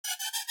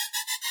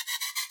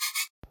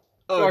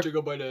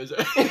Chicken by nose.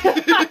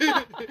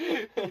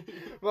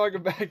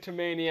 Welcome back to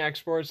Maniac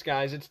Sports,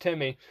 guys. It's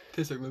Timmy.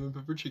 Tastes like lemon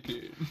pepper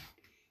chicken.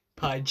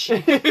 Pudge.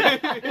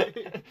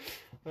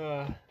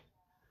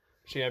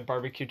 She had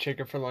barbecue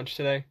chicken for lunch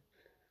today.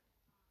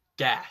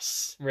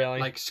 Gas. Really?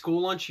 Like,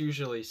 school lunch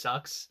usually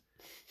sucks.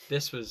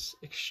 This was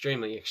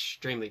extremely,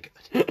 extremely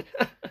good.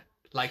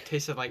 Like,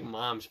 tasted like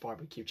mom's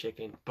barbecue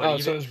chicken. But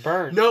so it was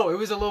burned. No, it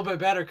was a little bit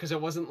better because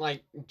it wasn't,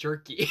 like,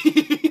 jerky.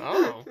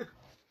 Oh.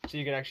 So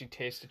you could actually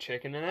taste the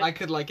chicken in it? I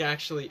could, like,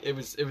 actually... It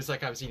was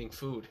like I was eating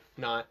food,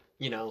 not,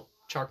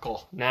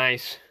 charcoal.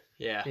 Nice.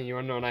 Yeah. And you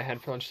want to know what I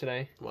had for lunch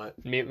today?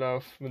 What?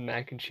 Meatloaf with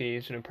mac and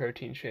cheese and a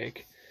protein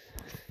shake.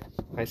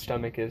 My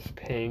stomach is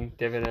paying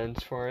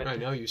dividends for it. I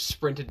know, you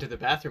sprinted to the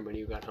bathroom when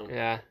you got home.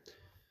 Yeah.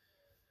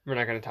 We're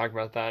not going to talk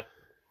about that.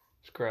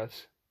 It's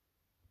gross.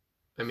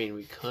 I mean,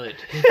 we could.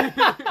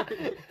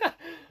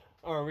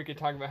 Or we could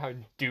talk about how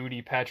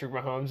duty Patrick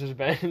Mahomes has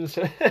been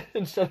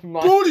instead of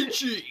mine. Booty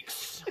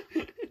cheeks!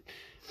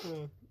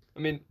 I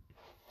mean...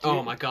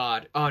 Oh my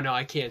god. Oh no,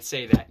 I can't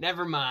say that.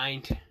 Never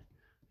mind.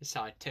 I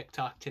saw a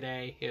TikTok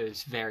today. It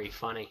was very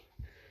funny.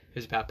 It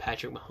was about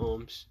Patrick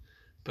Mahomes,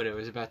 but it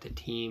was about the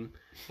team,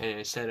 and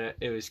it said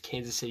it was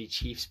Kansas City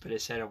Chiefs, but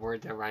it said a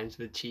word that rhymes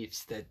with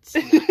Chiefs. That's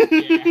not,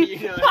 yeah,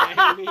 you know what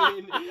I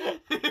mean.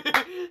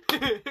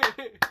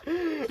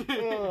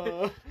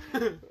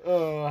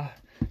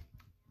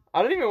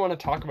 I don't even want to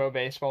talk about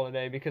baseball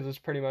today because it's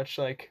pretty much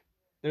like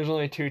there's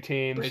only two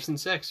teams. Braves and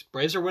 6.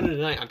 Braves are winning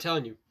tonight. I'm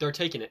telling you, they're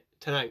taking it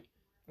tonight.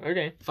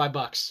 Okay. $5.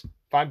 $5?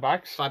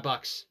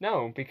 $5.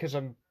 No, because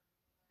I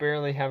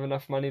barely have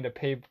enough money to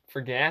pay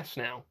for gas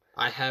now.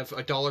 I have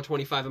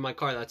 $1.25 in my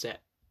car. That's it.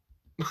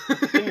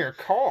 In your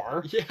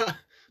car? Yeah.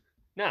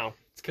 No.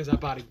 It's because I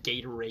bought a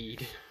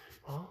Gatorade.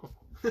 Oh.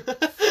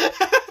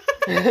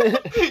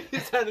 You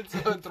sounded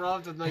so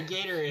enthralled with my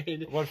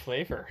Gatorade. What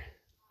flavor?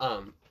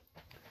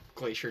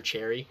 Glacier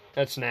cherry.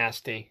 That's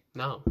nasty.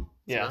 No.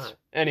 Yes. Not.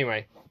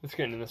 Anyway, let's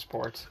get into the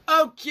sports.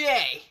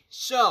 Okay.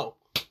 So,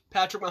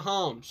 Patrick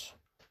Mahomes.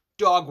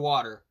 Dog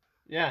water.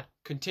 Yeah.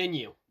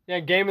 Continue. Yeah,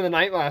 game of the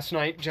night last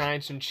night,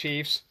 Giants and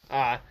Chiefs.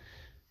 I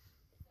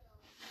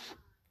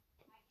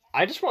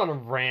just want to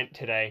rant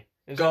today.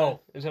 Is that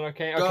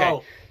okay? Go.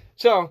 Okay.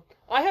 So,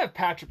 I have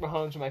Patrick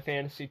Mahomes on my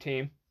fantasy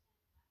team.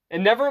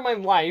 And never in my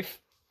life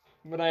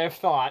would I have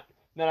thought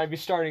that I'd be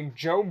starting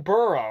Joe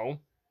Burrow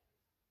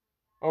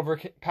over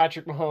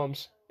Patrick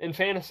Mahomes in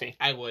fantasy.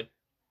 I would.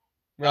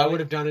 Really? I would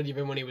have done it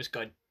even when he was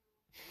good.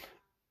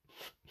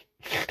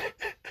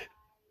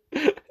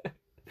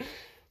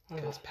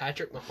 Because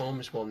Patrick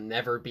Mahomes will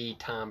never be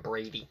Tom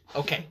Brady.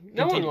 Okay.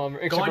 No one continue. will,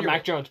 except for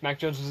Mac Jones. Mac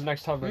Jones is the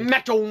next Tom Brady.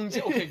 Mac Jones!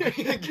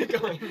 Okay, keep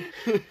going.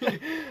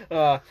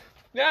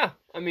 Yeah,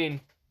 I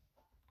mean,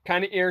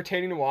 kind of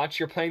irritating to watch.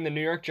 You're playing the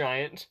New York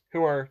Giants,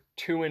 who are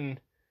 2-5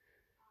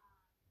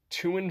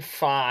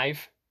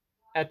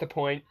 at the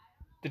point.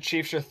 The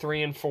Chiefs are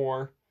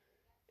 3-4,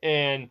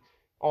 and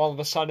all of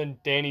a sudden,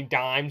 Danny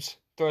Dimes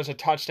throws a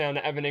touchdown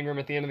to Evan Ingram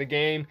at the end of the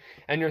game,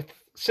 and you're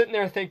sitting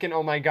there thinking,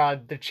 oh my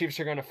god, the Chiefs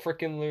are going to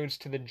frickin' lose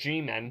to the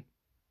G-Men.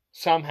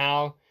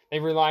 Somehow, they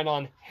relied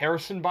on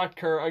Harrison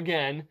Butker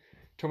again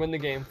to win the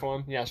game for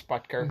him. Yes,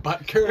 Butker.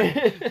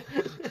 Butker?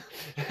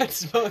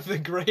 That's both the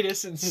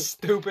greatest and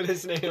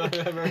stupidest name I've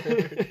ever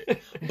heard.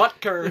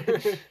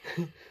 Butker.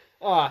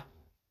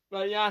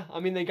 But yeah, I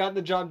mean, they got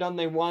the job done.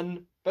 They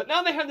won. But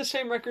now they have the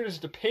same record as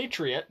the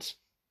Patriots,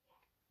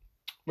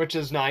 which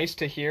is nice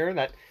to hear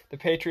that the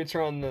Patriots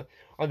are on the...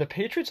 Are the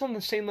Patriots on the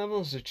same level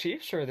as the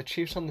Chiefs, or are the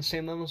Chiefs on the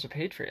same level as the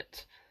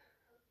Patriots?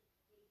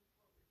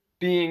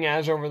 Being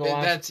as over the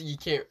last... You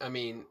can't... I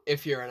mean,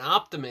 if you're an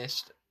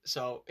optimist,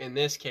 so in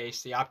this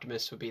case, the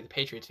optimist would be the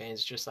Patriots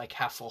fans, just like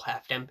half full,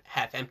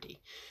 half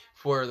empty.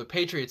 For the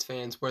Patriots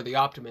fans, we're the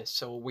optimists,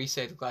 so we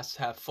say the glass is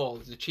half full.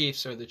 The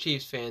Chiefs are the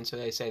Chiefs fans, so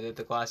they say that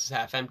the glass is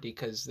half empty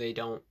because they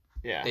don't...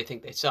 Yeah. They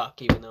think they suck,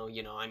 even though,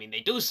 I mean,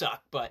 they do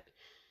suck, but...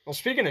 Well,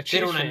 speaking of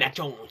Chiefs fans... They don't have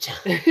Jones.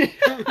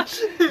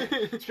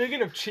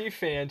 Speaking of Chief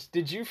fans,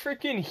 did you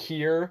freaking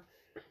hear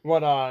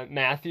what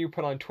Matthew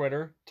put on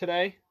Twitter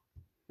today?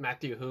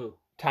 Matthew who?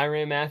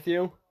 Tyrann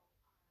Mathieu.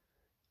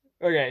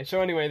 Okay,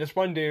 so anyway, this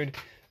one dude,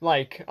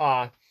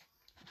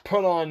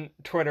 put on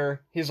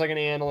Twitter, he's like an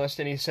analyst,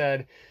 and he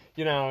said,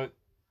 the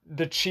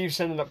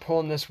Chiefs ended up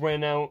pulling this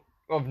win out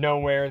of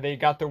nowhere. They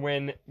got the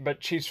win, but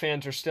Chiefs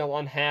fans are still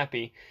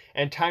unhappy.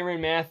 And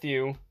Tyrann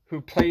Mathieu, who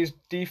plays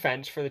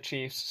defense for the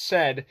Chiefs,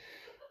 said,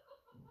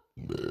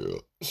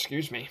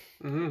 excuse me.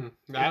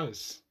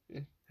 That's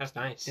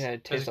nice. Yeah,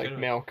 it tastes like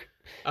milk.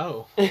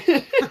 Oh.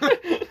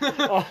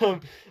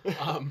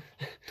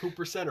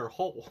 2% or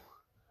whole?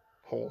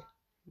 Whole.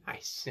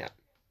 Nice. Yeah.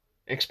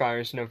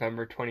 Expires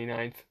November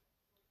 29th.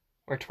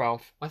 Or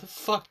 12th. Why the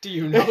fuck do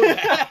you know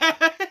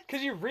that?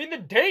 Because you read the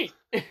date.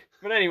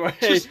 But anyway.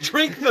 Just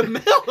drink the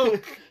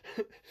milk.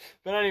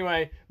 But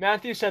anyway,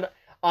 Matthew said,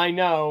 I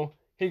know.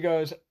 He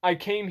goes, I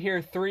came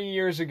here 3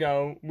 years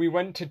ago. We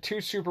went to 2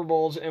 Super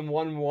Bowls and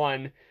won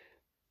 1.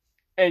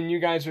 And you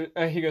guys,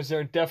 he goes,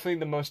 they're definitely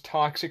the most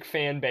toxic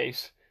fan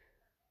base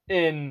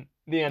in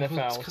the It's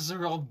NFL. because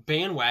they're all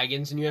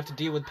bandwagons, and you have to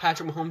deal with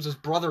Patrick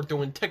Mahomes' brother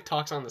doing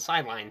TikToks on the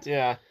sidelines.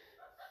 Yeah.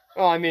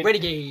 Well, I mean...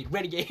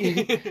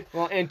 Renegade.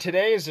 Well, and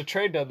today is the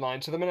trade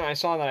deadline, so the minute I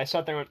saw that, I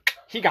sat there and went,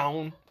 he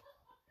gone.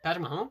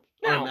 Patrick Mahomes?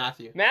 No. Or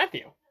Matthew?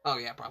 Matthew. Oh,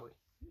 yeah, probably.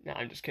 No,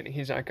 I'm just kidding.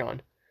 He's not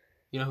gone.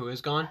 You know who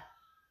is gone?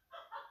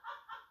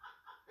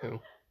 Who?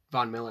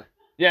 Von Miller.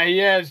 Yeah, he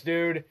is,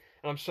 dude.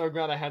 And I'm so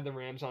glad I had the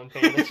Rams on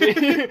fantasy.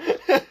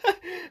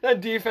 That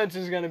defense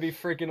is going to be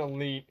freaking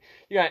elite.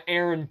 You got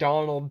Aaron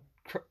Donald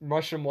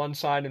rushing one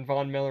side and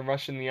Von Miller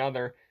rushing the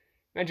other.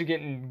 Imagine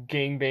getting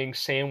gangbang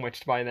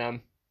sandwiched by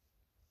them.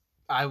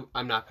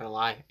 I'm not going to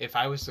lie. If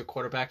I was the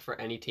quarterback for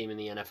any team in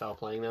the NFL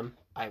playing them,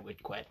 I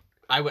would quit.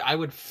 I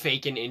would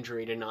fake an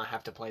injury to not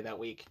have to play that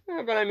week.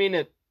 Yeah, but I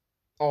mean,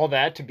 all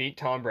that to beat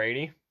Tom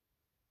Brady.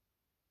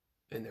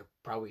 And they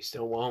probably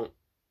still won't.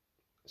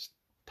 It's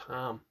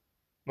Tom.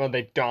 Well,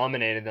 they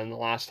dominated them the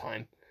last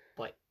time.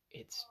 But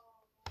it's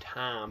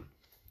Tom.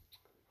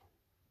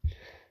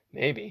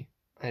 Maybe.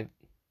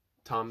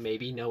 Tom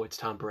maybe? No, it's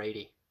Tom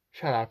Brady.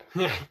 Shut up.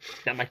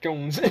 Not Mac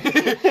Jones.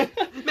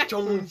 Mac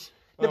Jones.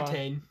 Number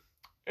 10.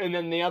 And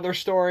then the other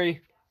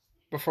story,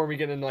 before we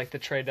get into like the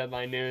trade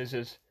deadline news,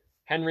 is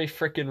Henry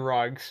frickin'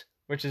 Ruggs,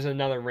 which is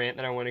another rant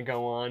that I want to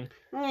go on.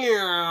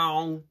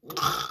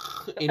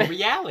 In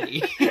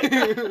reality.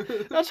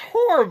 That's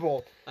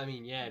horrible. I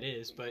mean, yeah, it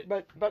is, but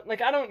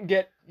like, I don't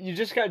get, you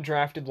just got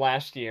drafted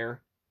last year.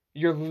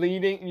 You're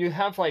leading, you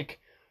have like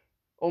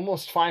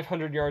almost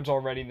 500 yards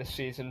already this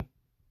season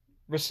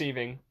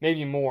receiving,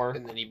 maybe more.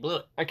 And then he blew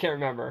it. I can't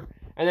remember.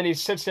 And then he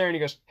sits there and he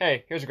goes,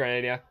 hey, here's a great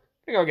idea.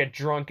 I'm going to go get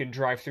drunk and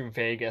drive through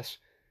Vegas.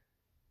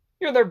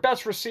 You're their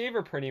best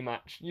receiver, pretty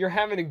much. You're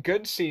having a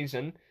good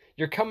season.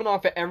 You're coming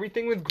off of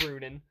everything with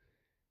Gruden.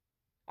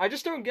 I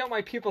just don't get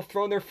why people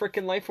throw their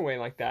freaking life away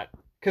like that.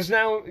 Because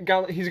now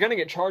he's going to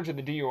get charged with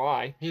a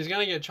DUI. He's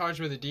going to get charged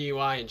with a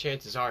DUI, and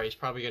chances are he's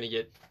probably going to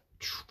get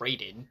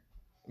traded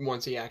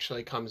once he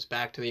actually comes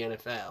back to the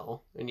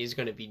NFL, and he's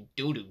going to be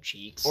doo-doo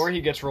cheeks. Or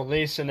he gets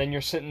released, and then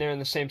you're sitting there in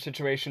the same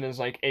situation as,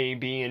 like,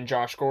 AB and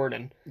Josh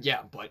Gordon.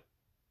 Yeah, but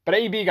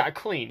AB got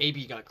clean.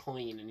 AB got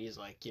clean, and he's,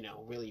 like,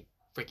 really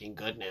freaking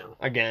good now.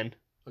 Again.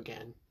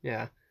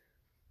 Yeah.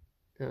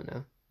 I don't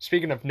know.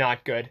 Speaking of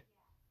not good,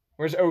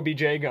 where's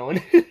OBJ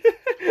going?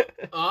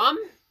 I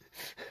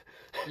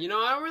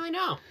don't really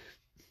know.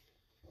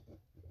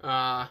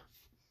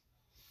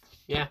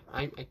 Yeah,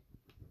 I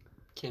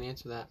can't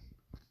answer that.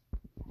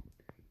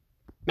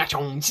 Mac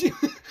Jones.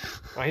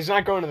 Well, he's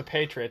not going to the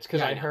Patriots,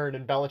 because Yeah, I heard,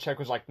 and Belichick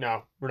was like,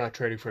 no, we're not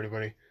trading for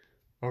anybody.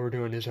 All we're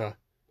doing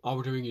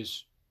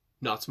is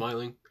not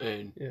smiling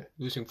and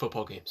losing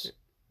football games.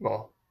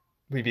 Well,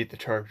 we beat the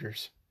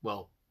Chargers.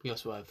 Well, we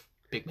also have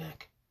Big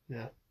Mac.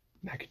 Yeah,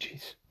 mac and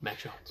cheese. Mac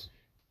Jones.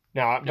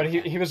 No, but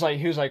he was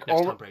like,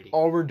 That's Tom Brady.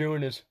 all we're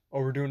doing is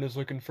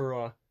looking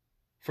for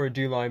a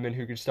D lineman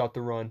who can stop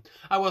the run.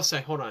 I will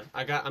say, hold on.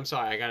 I'm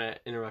sorry, I gotta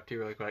interrupt you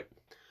really quick.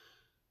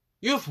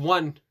 You've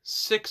won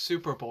 6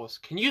 Super Bowls.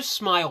 Can you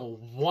smile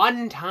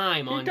one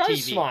time on TV? He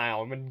does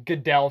smile when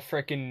Goodell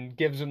frickin'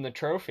 gives him the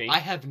trophy. I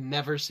have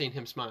never seen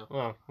him smile.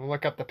 Oh, we'll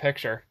look up the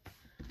picture.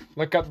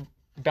 Look up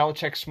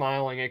Belichick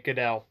smiling at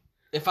Goodell.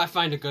 If I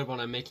find a good one,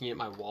 I'm making it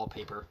my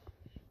wallpaper.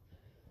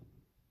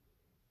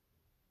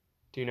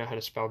 Do you know how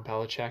to spell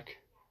Belichick?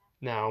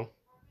 No.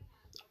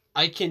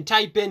 I can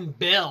type in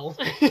Bill.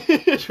 You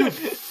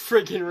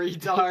freaking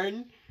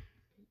retard.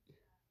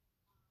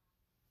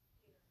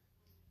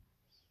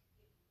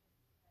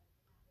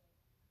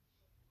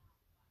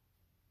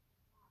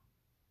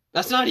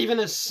 That's not even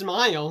a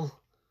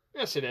smile.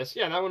 Yes, it is.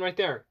 Yeah, that one right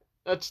there.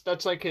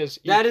 That's like his.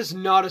 That is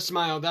not a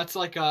smile. That's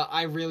like a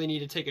I really need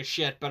to take a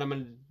shit, but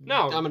I'm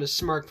gonna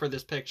smirk for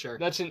this picture.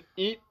 That's an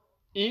eat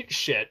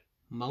shit.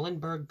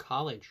 Muhlenberg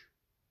College.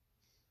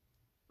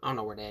 I don't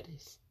know where that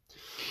is.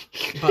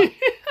 But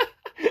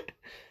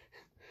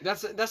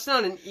that's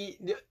not an eat.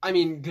 I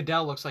mean,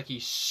 Goodell looks like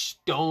he's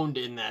stoned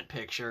in that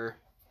picture.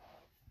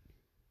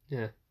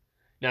 Yeah.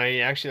 No,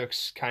 he actually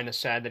looks kind of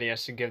sad that he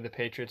has to give the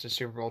Patriots a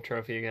Super Bowl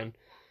trophy again.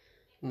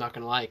 I'm not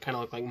gonna lie, it kind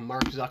of looked like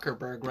Mark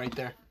Zuckerberg right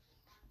there.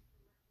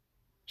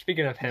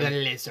 Speaking of him, the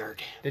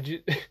lizard.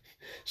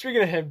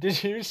 Speaking of him,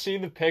 did you see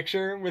the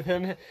picture with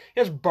him? He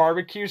has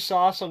barbecue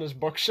sauce on his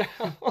bookshelf.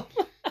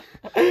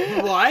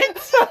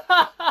 What?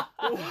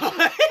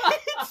 What?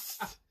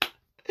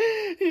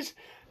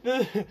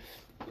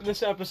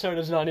 This episode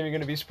is not even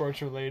going to be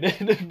sports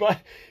related, but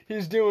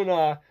he's doing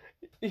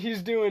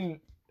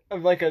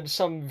like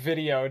some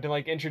video to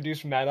like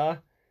introduce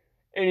Meta,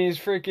 and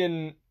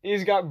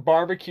he's got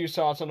barbecue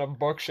sauce on a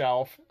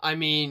bookshelf. I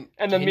mean,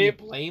 and can you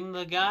blame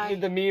the guy?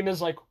 The meme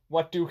is like,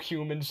 what do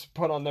humans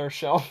put on their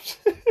shelves?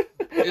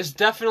 It's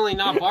definitely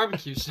not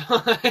barbecue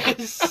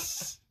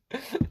sauce.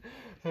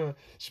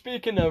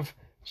 Speaking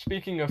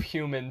of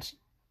humans,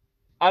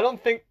 I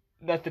don't think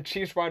that the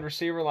Chiefs wide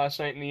receiver last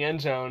night in the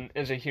end zone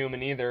is a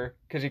human either,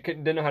 because he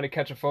didn't know how to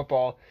catch a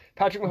football.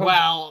 Patrick Mahomes.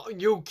 Well,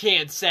 you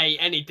can't say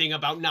anything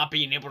about not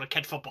being able to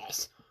catch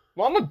footballs.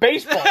 Well, I'm a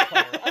baseball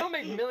player. I don't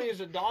make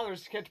millions of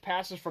dollars to catch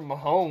passes from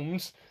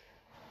Mahomes.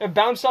 It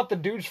bounced off the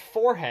dude's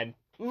forehead.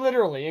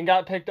 literally, and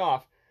got picked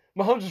off.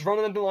 Mahomes is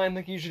running at the line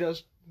like he usually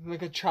does,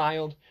 like a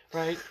child,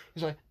 right?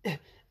 He's like,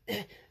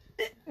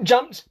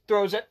 jumps,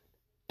 throws it,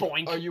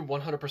 boink. Are you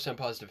 100%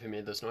 positive he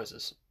made those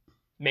noises?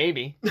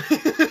 Maybe.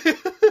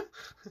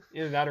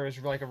 Either that or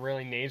it's like a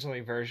really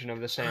nasally version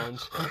of the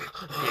sounds.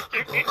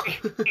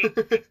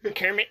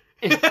 Kermit.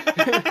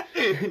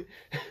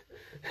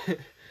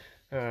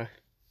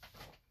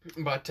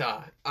 But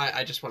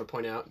I just want to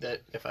point out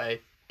that if I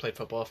played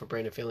football for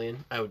Brandon Fillion,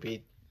 I would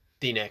be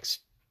the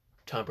next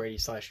Tom Brady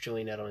 /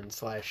 Julian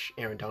Edelman /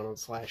 Aaron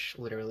Donald /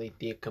 literally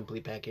the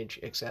complete package,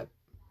 except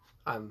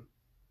I'm,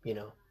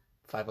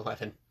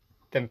 5'11".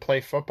 Then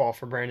play football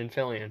for Brandon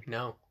Fillion.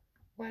 No.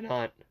 Why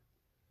not?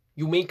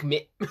 You make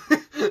me...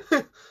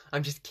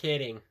 I'm just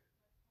kidding.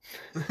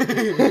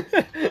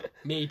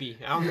 Maybe.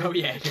 I don't know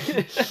yet.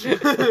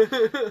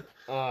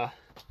 I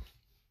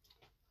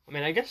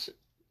mean, I guess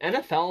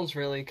NFL's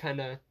really kind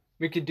of...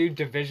 We could do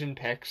division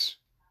picks.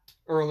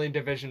 Early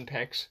division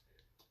picks.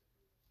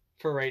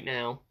 For right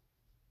now.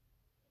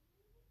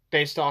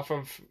 Based off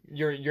of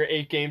your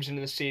 8 games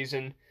into the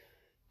season.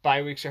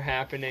 Bye weeks are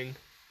happening.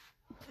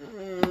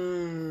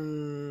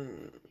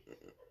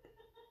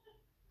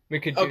 We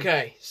could do...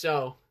 Okay,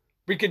 so...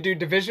 We could do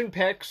division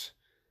picks.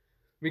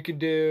 We could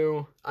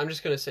do... I'm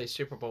just going to say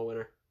Super Bowl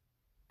winner.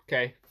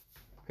 Okay.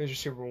 Who's your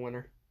Super Bowl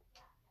winner?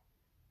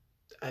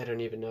 I don't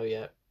even know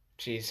yet.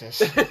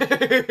 Jesus.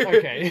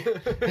 Okay.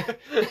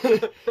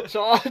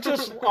 So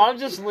I'll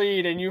just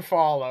lead and you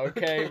follow,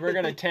 okay? We're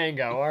going to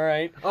tango, all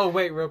right? Oh,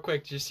 wait, real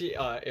quick. Did you see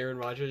Aaron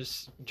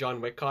Rodgers' John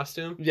Wick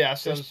costume?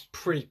 Yes, it was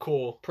pretty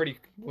cool. Pretty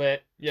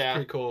lit. Yeah.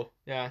 Pretty cool.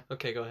 Yeah.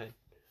 Okay, go ahead.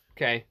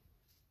 Okay.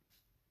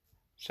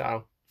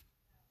 So...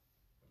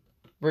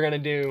 We're going to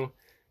do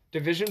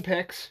division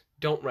picks.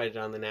 Don't write it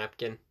on the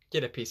napkin.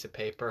 Get a piece of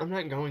paper. I'm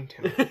not going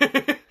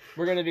to.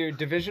 We're going to do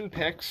division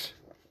picks.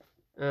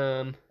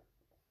 Do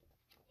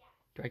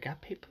I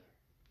got paper?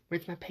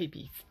 Where's my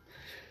babies?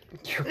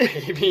 Your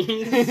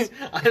babies?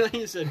 I thought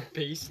you said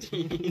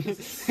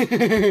pasties.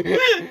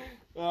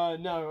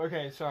 No,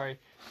 okay, sorry.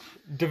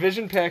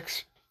 Division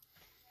picks.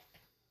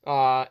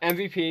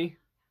 MVP.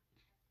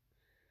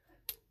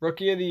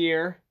 Rookie of the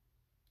Year.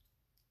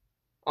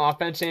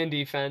 Offense and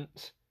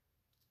defense.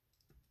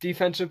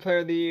 Defensive Player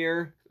of the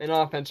Year and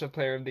Offensive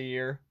Player of the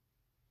Year.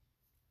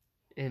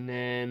 And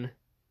then...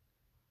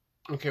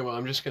 Okay, well,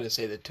 I'm just going to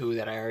say the 2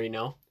 that I already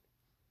know.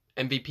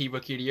 MVP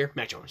Rookie of the Year,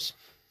 Mac Jones.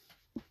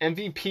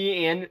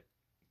 MVP and...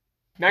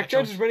 Mac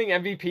Jones is winning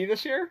MVP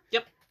this year?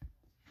 Yep.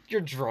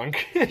 You're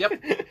drunk.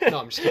 Yep. No,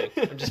 I'm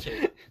just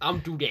kidding. I'm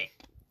do that.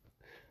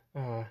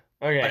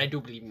 Okay. But I do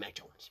believe in Mac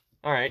Jones.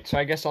 Alright, so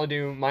I guess I'll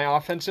do my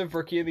Offensive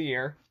Rookie of the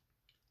Year.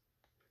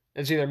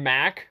 It's either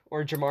Mac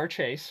or Jamar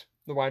Chase.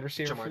 The wide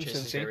receiver from Chase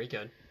Cincy. Is very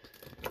good.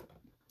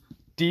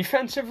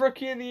 Defensive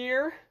Rookie of the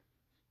Year,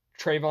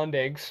 Trayvon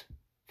Diggs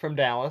from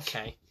Dallas.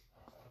 Okay.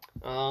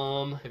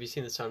 Have you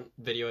seen the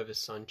video of his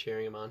son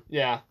cheering him on?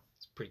 Yeah.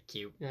 It's pretty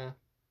cute. Yeah.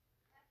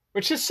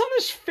 Which his son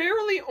is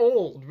fairly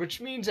old,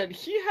 which means that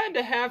he had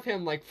to have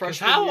him like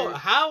freshman year.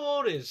 How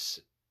old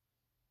is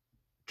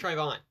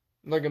Trayvon?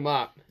 Look him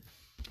up.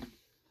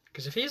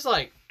 Because if he's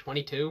like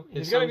 22,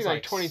 he's got to be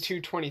like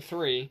 22,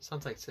 23.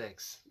 Sounds like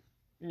 6.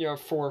 Yeah,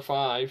 4 or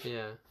 5.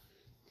 Yeah.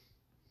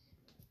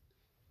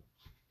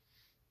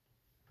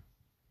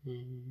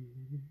 He's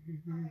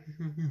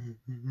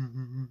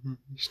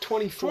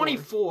 24.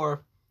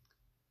 24?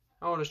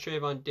 How old is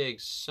Trayvon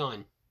Diggs'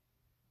 son?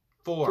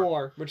 4.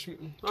 4, which...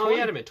 Oh, he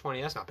had him at 20.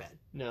 That's not bad.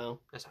 No.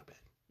 That's not bad.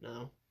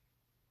 No.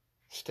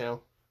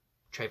 Still.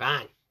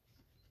 Trayvon.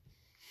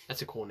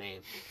 That's a cool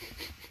name.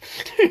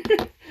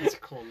 That's a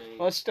cool name.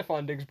 Well, that's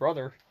Stephon Diggs'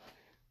 brother.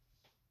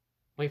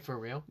 Wait, for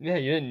real? Yeah,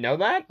 you didn't know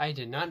that? I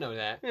did not know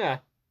that. Yeah.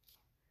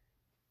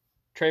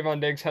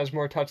 Trayvon Diggs has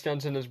more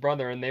touchdowns than his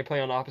brother, and they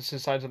play on opposite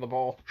sides of the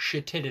ball.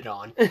 Shit-titted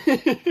on.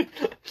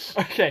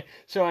 Okay,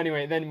 so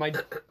anyway, then my...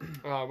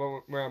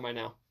 where am I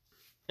now?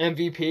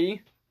 MVP?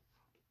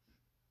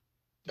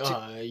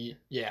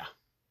 Yeah.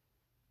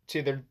 It's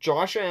either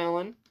Josh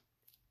Allen,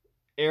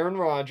 Aaron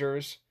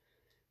Rodgers,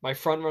 my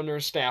front runner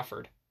is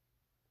Stafford.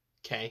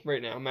 Okay.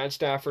 Right now, Matt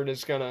Stafford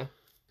is gonna...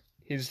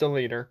 He's the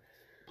leader.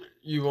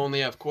 You only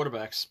have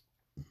quarterbacks.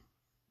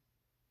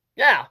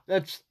 Yeah,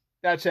 that's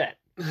it.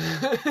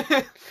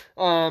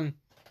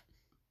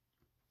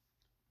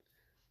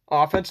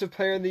 Offensive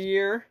Player of the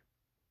Year,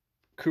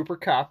 Cooper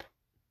Kupp,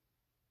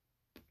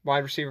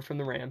 wide receiver from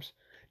the Rams.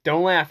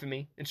 Don't laugh at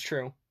me. It's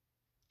true.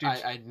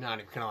 I'm not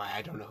even gonna lie.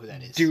 I don't know who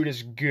that is. Dude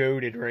is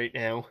goated right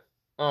now.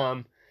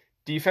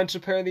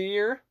 Defensive Player of the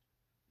Year,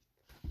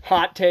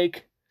 hot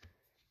take,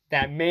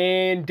 that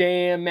man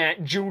damn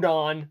Matt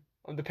Judon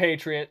of the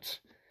Patriots.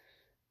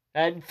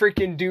 That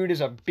freaking dude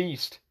is a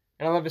beast.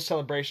 And I love his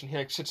celebration. He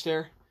like sits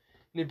there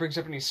and he brings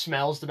up and he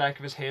smells the back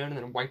of his hand and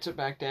then wipes it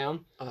back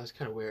down. Oh, that's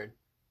kind of weird.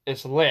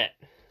 It's lit.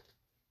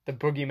 The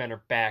boogeymen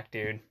are back,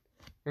 dude.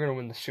 We're gonna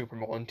win the Super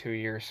Bowl in 2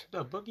 years.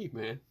 The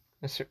boogeyman.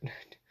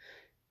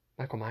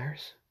 Michael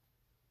Myers?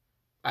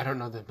 I don't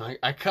know the mic.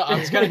 I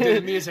was gonna do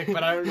the music,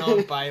 but I don't know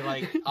it by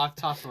like off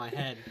the top of my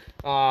head.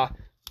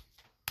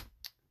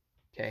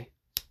 Okay.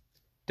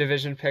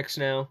 Division picks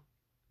now.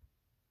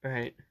 All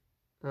right.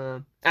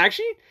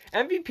 Actually,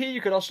 MVP, you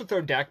could also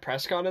throw Dak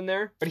Prescott in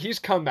there, but he's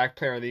comeback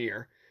player of the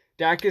year.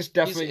 Dak is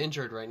definitely... He's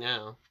injured right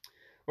now.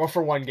 Well,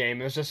 for one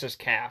game. It was just his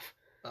calf.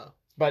 Oh.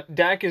 But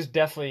Dak is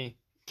definitely...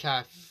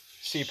 Calf...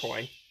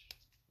 Sepoy.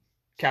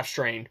 Calf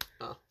strain.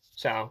 Oh.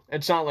 So,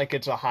 it's not like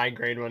it's a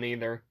high-grade one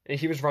either.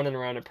 He was running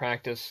around at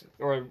practice,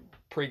 or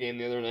pregame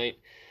the other night.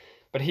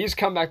 But he's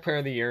comeback player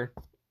of the year,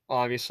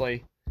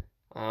 obviously.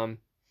 Going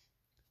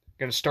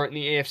to start in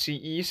the AFC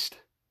East.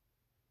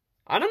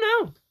 I don't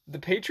know. The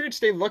Patriots,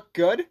 they look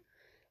good.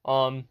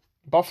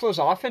 Buffalo's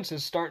offense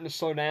is starting to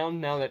slow down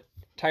now that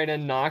tight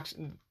end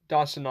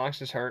Dawson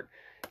Knox is hurt.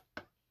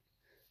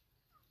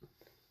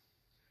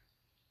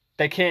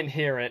 They can't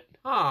hear it.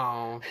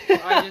 Oh,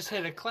 I just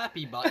hit a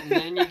clappy button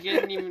and you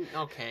didn't even...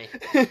 Okay.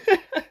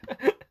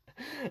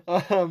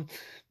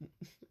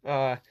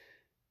 But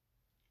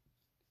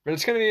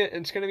it's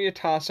gonna be a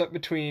toss-up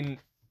between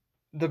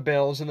the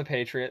Bills and the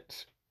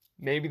Patriots.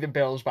 Maybe the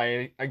Bills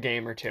by a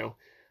game or two.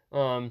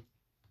 The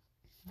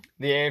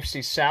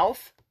AFC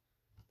South,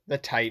 the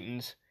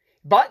Titans.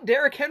 But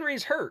Derrick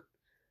Henry's hurt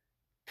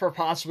for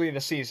possibly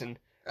the season.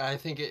 I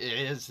think it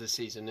is the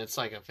season. It's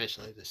like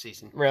officially the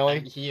season. Really?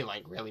 He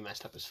like really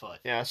messed up his foot.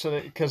 Yeah, so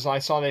because I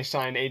saw they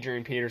signed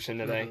Adrian Peterson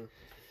today. Mm-hmm.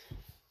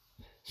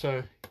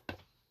 So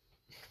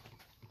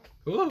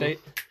ooh,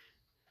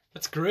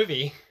 that's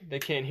groovy. They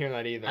can't hear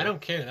that either. I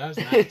don't care. That was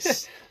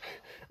nice.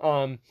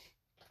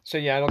 So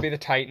yeah, it'll be the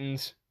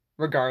Titans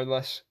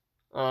regardless.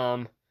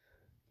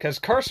 Because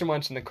Carson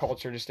Wentz and the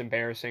Colts are just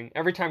embarrassing.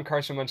 Every time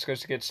Carson Wentz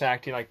goes to get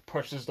sacked, he like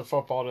pushes the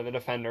football to the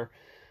defender.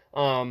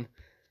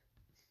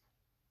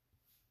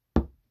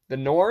 The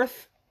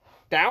North,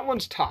 that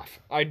one's tough.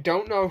 I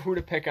don't know who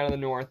to pick out of the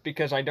North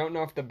because I don't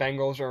know if the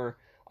Bengals are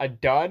a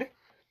dud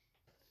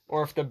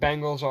or if the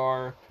Bengals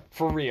are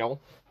for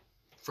real.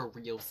 For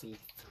real, see.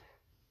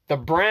 The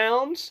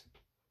Browns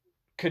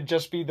could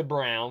just be the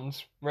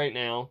Browns right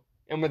now.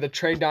 And with the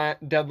trade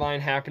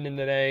deadline happening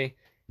today,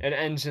 it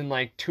ends in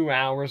like 2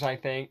 hours, I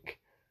think.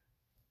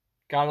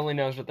 God only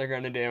knows what they're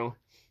going to do.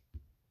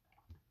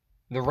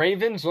 The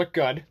Ravens look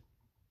good,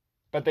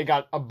 but they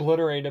got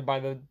obliterated by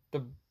the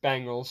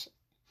Bengals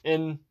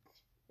in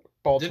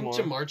Baltimore.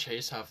 Didn't Jamar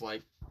Chase have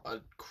like a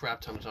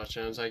crap ton of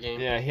touchdowns that game?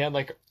 Yeah, he had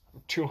like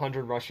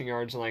 200 rushing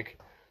yards and like,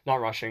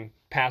 not rushing,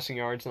 passing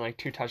yards and like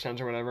 2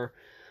 touchdowns or whatever.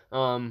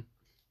 And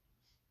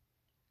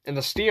the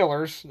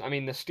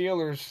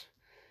Steelers,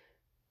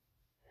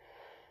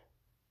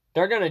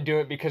 they're going to do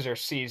it because they're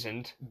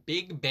seasoned.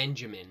 Big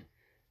Benjamin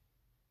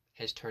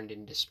has turned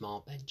into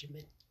Small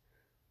Benjamin.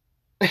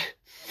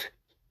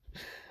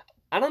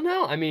 I don't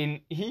know. I mean,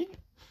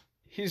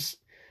 he's...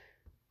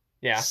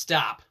 Yeah.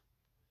 Stop.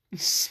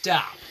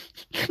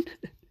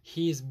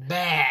 He's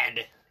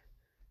bad.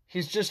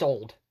 He's just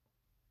old.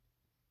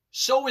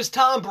 So is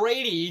Tom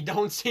Brady.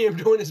 Don't see him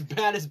doing as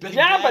bad as Big Ben.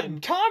 Yeah,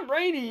 but Tom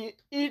Brady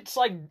eats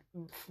like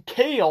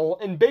kale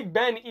and Big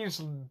Ben eats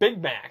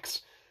Big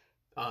Macs.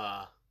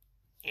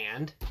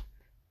 And?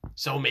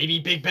 So maybe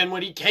Big Ben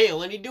would eat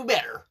kale and he'd do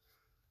better.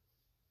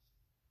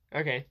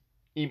 Okay.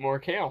 Eat more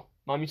kale.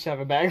 Mom used to have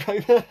a bag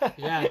like that.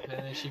 Yeah, and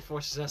then she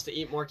forces us to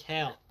eat more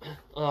kale.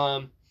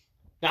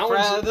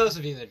 For those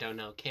of you that don't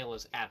know, kale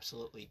is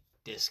absolutely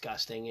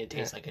disgusting. It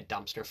tastes like a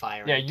dumpster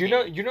fire. Yeah, you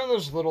know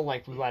those little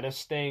like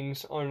lettuce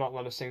things, or not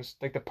lettuce things,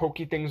 like the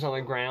pokey things on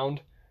the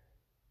ground?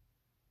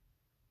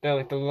 They're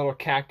like the little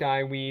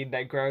cacti weed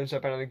that grows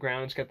up out of the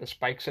ground. It's got the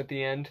spikes at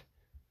the end.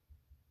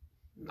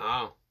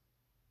 No.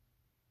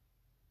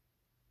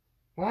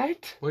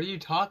 What? What are you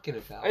talking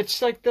about? It's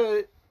like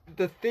the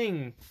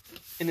thing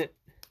in it.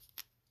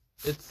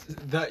 It's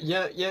the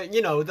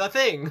the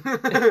thing.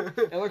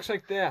 It looks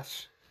like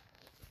this.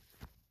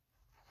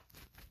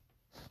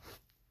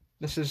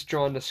 This is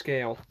drawn to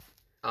scale.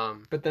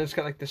 But then it's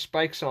got like the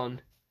spikes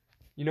on.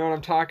 You know what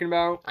I'm talking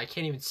about? I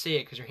can't even see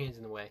it because your hand's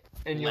in the way.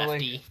 And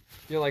Lefty.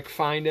 you'll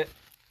find it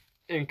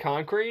in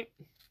concrete.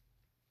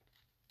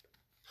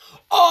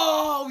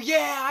 Oh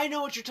yeah, I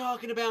know what you're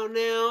talking about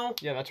now.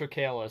 Yeah, that's what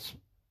kale is.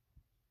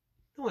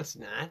 No, it's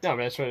not. No,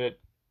 but that's what it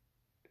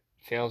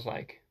feels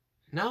like.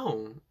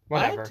 No.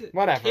 Whatever.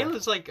 Kale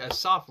is like a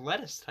soft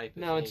lettuce type of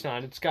thing. No, it's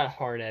not. It's got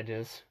hard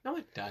edges. No,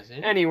 it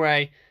doesn't.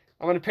 Anyway,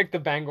 I'm going to pick the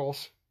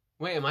Bengals.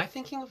 Wait, am I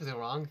thinking of the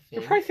wrong thing?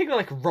 You're probably thinking of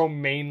like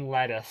romaine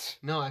lettuce.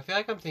 No, I feel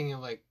like I'm thinking of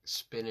like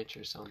spinach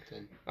or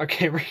something.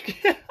 Okay,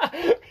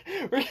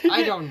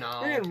 I don't know.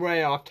 We're getting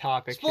way off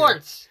topic.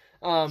 Sports.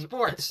 Here.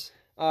 Sports.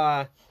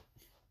 Yeah,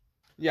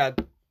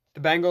 the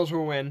Bengals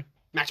will win.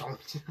 Match on.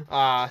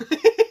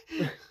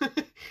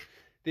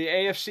 The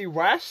AFC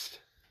West.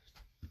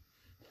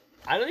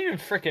 I don't even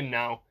freaking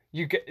know.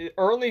 You get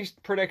early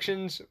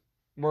predictions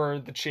were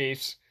the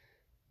Chiefs,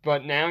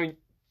 but now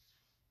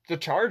the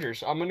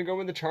Chargers. I'm gonna go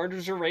with the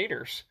Chargers or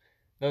Raiders.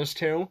 Those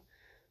two.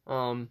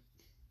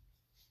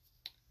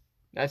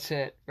 That's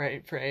it,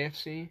 right, for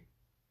AFC?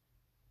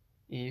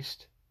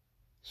 East,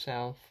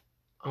 South,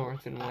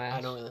 North, and West.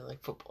 I don't really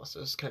like football,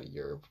 so it's kind of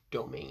your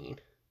domain.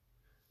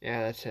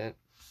 Yeah, that's it.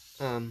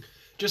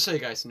 Just so you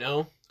guys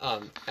know,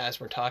 as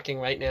we're talking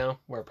right now,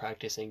 we're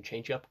practicing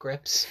change-up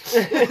grips.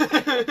 The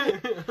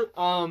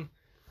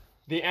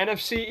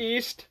NFC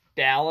East,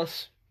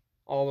 Dallas,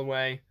 all the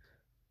way.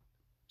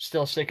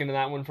 Still sticking to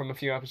that one from a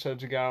few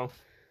episodes ago.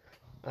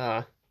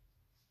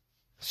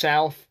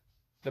 South,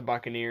 the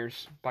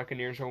Buccaneers.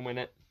 Buccaneers will win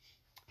it.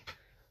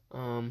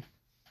 The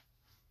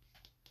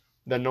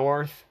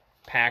North,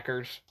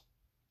 Packers.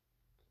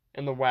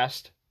 And the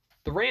West,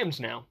 the Rams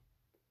now.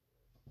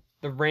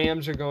 The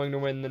Rams are going to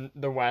win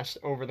the West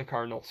over the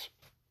Cardinals.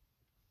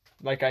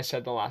 Like I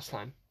said the last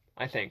time,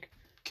 I think.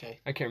 Okay.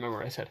 I can't remember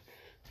what I said.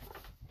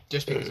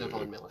 Just because of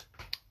Von Miller.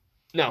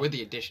 No. With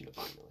the addition of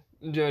Von Miller.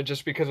 Yeah,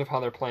 just because of how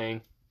they're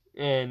playing.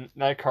 And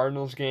that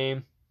Cardinals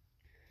game,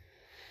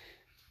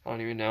 I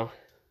don't even know.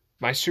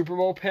 My Super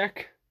Bowl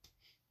pick,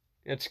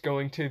 it's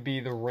going to be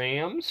the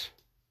Rams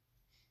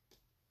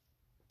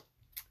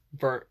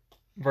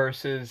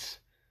versus...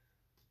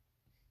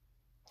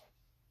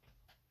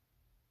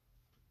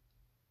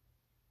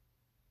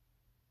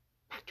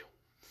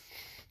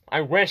 I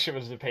wish it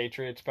was the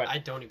Patriots, but... I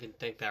don't even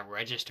think that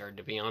registered,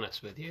 to be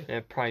honest with you.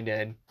 It probably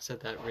did.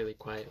 Said that really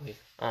quietly.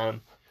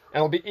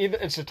 It'll be either...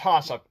 It's a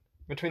toss-up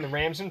between the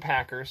Rams and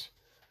Packers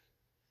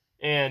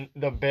and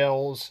the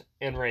Bills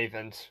and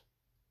Ravens.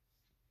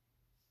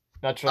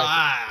 That's right.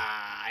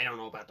 I don't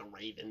know about the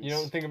Ravens. You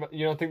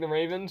don't think the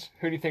Ravens?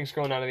 Who do you think's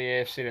going out of the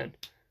AFC then?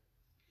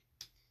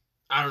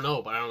 I don't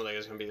know, but I don't think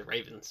it's going to be the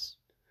Ravens.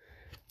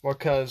 Well,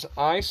 because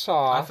I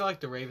saw... I feel like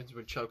the Ravens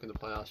would choke in the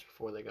playoffs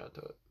before they got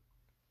to it.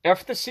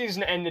 If the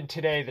season ended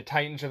today, the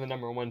Titans are the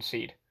number 1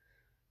 seed.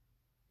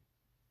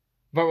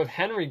 But with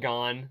Henry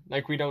gone,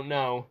 we don't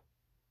know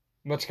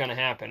what's going to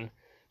happen.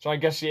 So I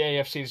guess the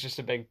AFC is just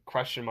a big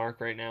question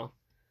mark right now.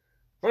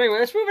 But anyway,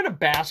 let's move into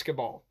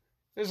basketball.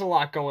 There's a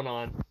lot going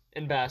on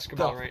in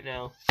basketball right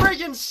now.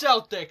 Friggin'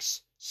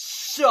 Celtics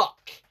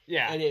suck!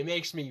 Yeah. And it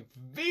makes me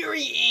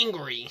very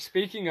angry.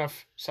 Speaking of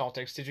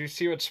Celtics, did you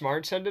see what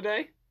Smart said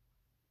today?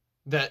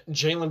 That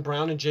Jaylen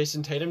Brown and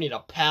Jason Tatum need to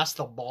pass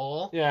the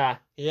ball? Yeah.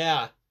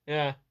 Yeah.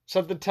 Yeah.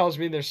 Something tells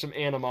me there's some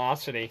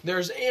animosity.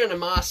 There's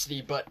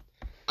animosity, but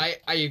I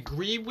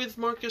agree with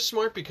Marcus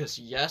Smart because,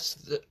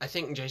 yes, I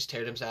think Jason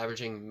Tatum's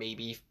averaging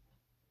maybe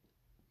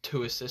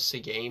 2 assists a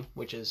game,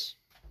 which is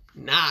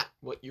not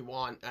what you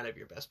want out of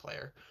your best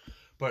player.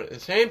 But at the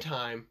same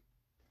time,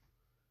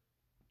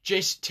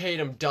 Jason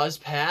Tatum does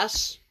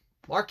pass.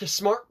 Marcus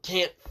Smart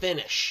can't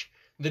finish.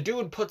 The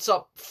dude put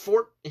up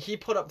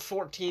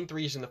 14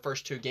 threes in the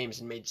first 2 games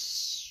and made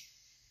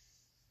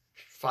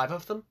 5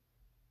 of them.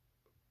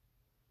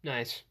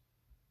 Nice.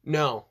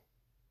 No.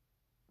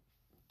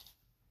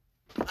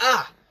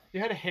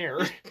 You had a hair.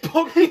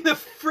 Poke me in the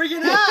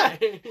friggin'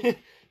 eye!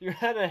 You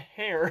had a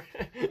hair.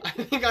 I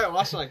think I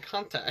lost my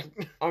contact.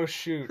 Oh,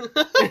 shoot.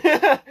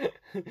 I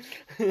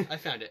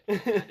found it.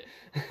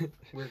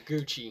 We're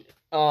Gucci.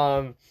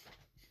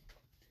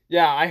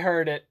 Yeah, I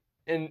heard it.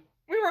 And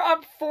we were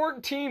up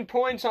 14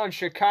 points on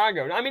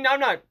Chicago. I mean,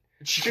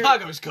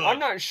 Chicago's good. I'm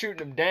not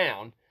shooting them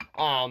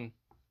down.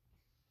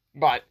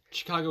 But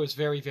Chicago is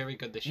very, very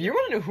good this year. You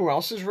want to know who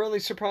else is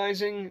really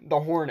surprising? The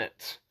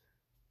Hornets.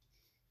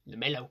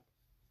 LaMelo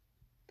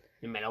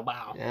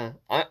Ball. Yeah,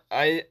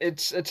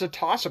 it's a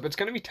toss-up. It's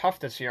going to be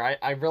tough this year.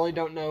 I really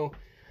don't know.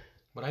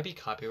 Would I be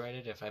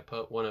copyrighted if I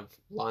put one of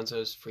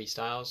Lonzo's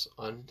freestyles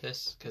on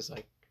this? Because,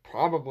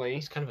 probably.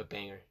 It's kind of a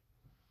banger.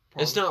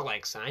 Probably. It's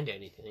not, signed to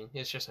anything.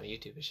 It's just on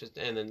YouTube. It's just,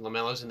 and then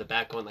LaMelo's in the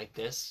back going like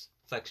this,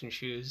 flexing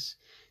shoes.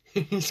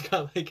 He's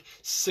got,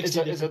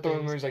 60 Is that the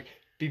one where he's like,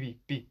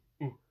 BB,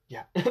 ooh,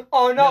 yeah.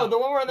 Oh, no, the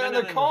one where they're in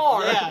the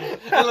car. Yeah,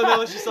 and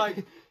LaMelo's just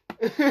like,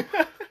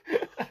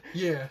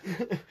 yeah.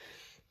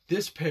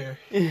 This pair.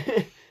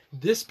 And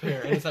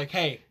it's like,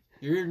 hey,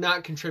 you're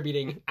not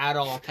contributing at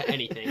all to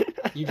anything.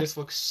 You just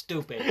look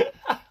stupid.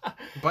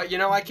 But,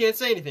 I can't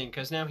say anything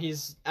because now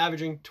he's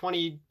averaging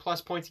 20-plus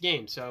points a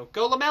game. So,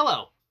 go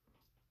LaMelo.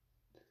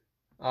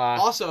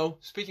 Also,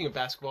 speaking of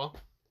basketball,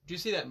 did you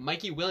see that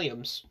Mikey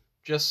Williams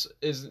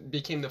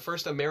became the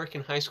first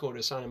American high school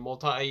to sign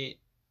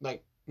a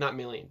not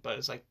million, but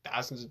it's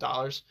thousands of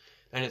dollars,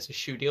 and it's a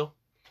shoe deal.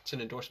 It's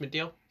an endorsement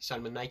deal. He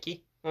signed with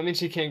Nike. That means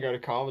he can't go to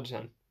college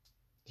then.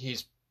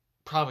 He's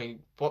probably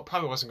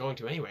wasn't going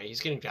to anyway.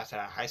 He's getting drafted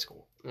out of high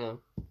school. Yeah.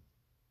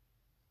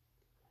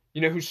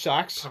 You know who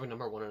sucks? Probably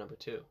number 1 or number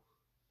 2.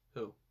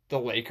 Who? The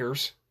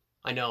Lakers.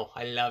 I know.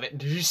 I love it.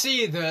 Did you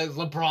see the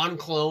LeBron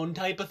clone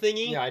type of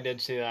thingy? Yeah, I did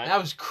see that. That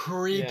was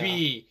creepy.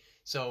 Yeah.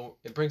 So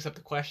it brings up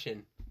the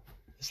question: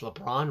 is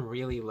LeBron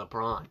really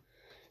LeBron?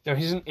 No,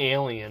 he's an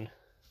alien.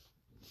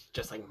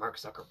 Just like Mark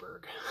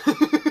Zuckerberg.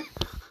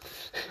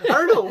 I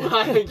don't know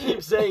why I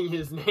keep saying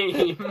his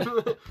name.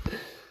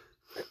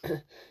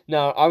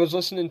 No, I was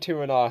listening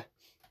to it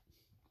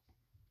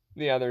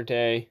the other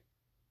day,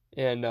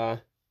 and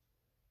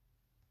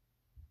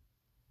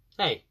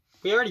hey,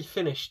 we already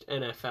finished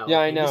NFL. Yeah,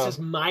 I know. This is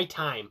my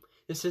time.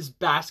 This is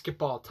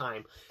basketball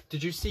time.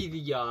 Did you see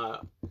the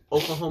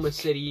Oklahoma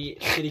City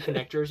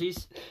Connect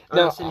jerseys?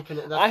 No, City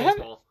Connect, I that's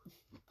baseball.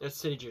 That's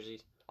City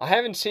jerseys. I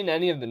haven't seen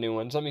any of the new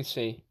ones. Let me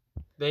see.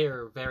 They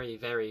are very,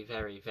 very,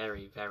 very,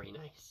 very, very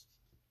nice.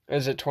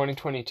 Is it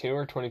 2022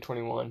 or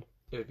 2021?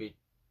 It would be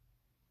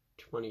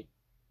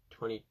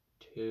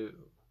 2022.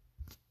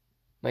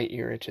 My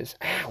ear itches.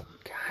 Ow,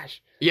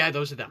 gosh. Yeah,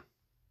 those are them.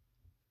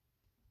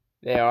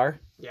 They are?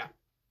 Yeah.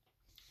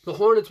 The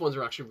Hornets ones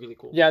are actually really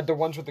cool. Yeah, the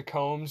ones with the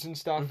combs and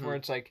stuff where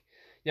it's like,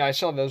 yeah, I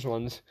saw those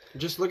ones.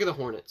 Just look at the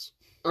Hornets.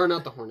 Or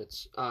not the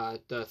Hornets,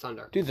 the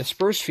Thunder. Dude, the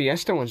Spurs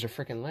Fiesta ones are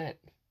freaking lit.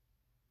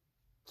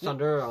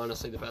 Thunder are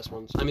honestly the best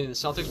ones. I mean, the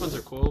Celtics ones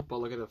are cool,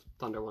 but look at the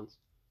Thunder ones.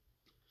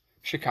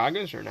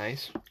 Chicago's are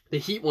nice. The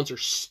Heat ones are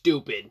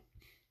stupid.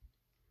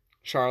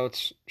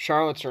 Charlotte's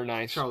are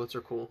nice. Charlotte's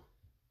are cool.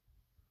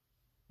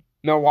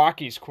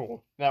 Milwaukee's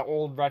cool. That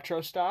old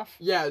retro stuff.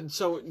 Yeah,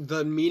 so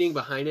the meaning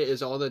behind it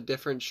is all the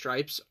different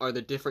stripes are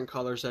the different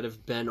colors that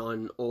have been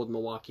on old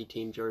Milwaukee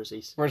team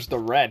jerseys. Where's the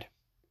red?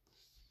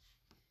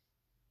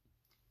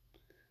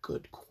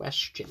 Good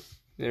question.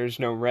 There's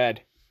no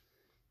red.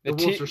 The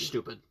Wolves are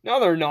stupid. No,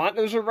 they're not.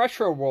 Those are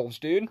retro Wolves,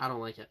 dude. I don't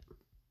like it.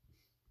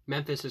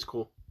 Memphis is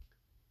cool.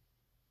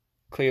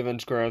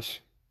 Cleveland's gross.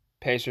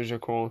 Pacers are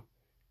cool.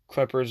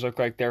 Clippers look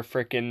like they're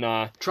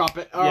freaking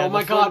Tropic. Oh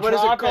my God! What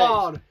is it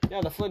called? Yeah,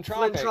 the Flint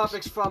Tropics. Flint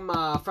Tropics from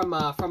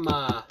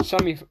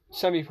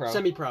Semi-pro.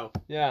 Semi-pro.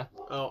 Yeah.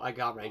 Oh, I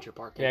got Ranger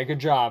Park. Yeah, good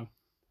job.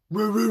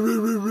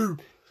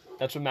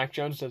 That's what Mac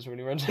Jones does when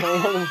he runs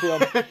down on the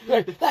field.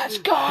 Like, let's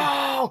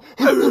go!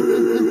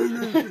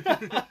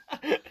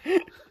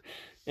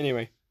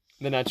 Anyway,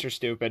 the Nets are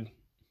stupid.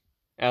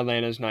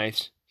 Atlanta's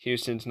nice.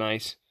 Houston's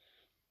nice.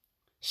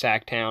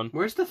 Sacktown.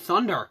 Where's the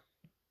Thunder?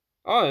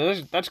 Oh,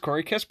 that's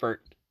Corey Kispert.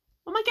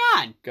 Oh my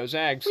God! Go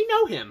Zags. We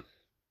know him.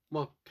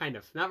 Well, kind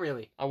of. Not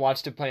really. I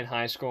watched him play in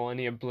high school, and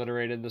he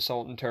obliterated the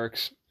Sultan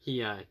Turks.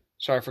 He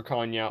Sorry for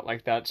calling you out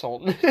like that,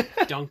 Sultan.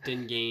 dunked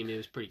in game. It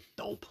was pretty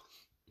dope.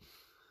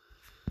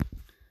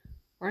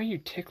 Why are you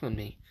tickling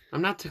me?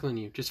 I'm not tickling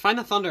you. Just find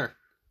the Thunder.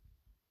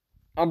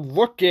 I'm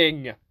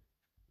looking.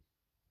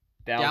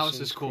 Dallas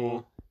is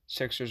cool.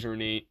 Sixers are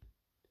neat.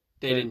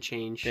 They didn't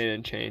change. They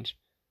didn't change.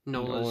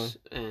 Nola's.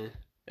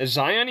 Is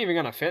Zion even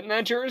going to fit in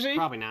that jersey?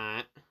 Probably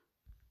not.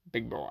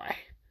 Big boy.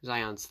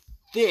 Zion's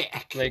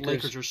thick.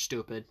 Lakers are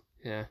stupid.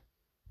 Yeah.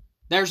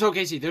 There's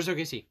OKC.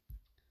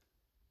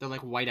 They're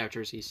like whiteout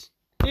jerseys.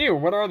 Ew,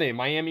 what are they?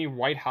 Miami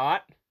White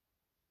Hot?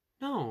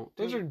 No.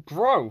 Those are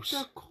gross.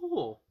 They're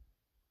cool.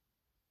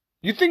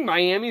 You think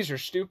Miami's are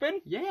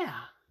stupid? Yeah.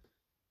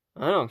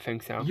 I don't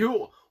think so.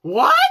 You...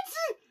 What?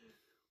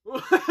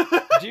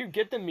 Do you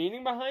get the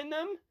meaning behind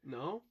them?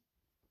 No.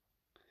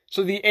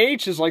 So the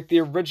H is like the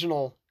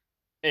original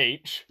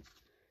H.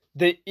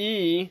 The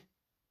E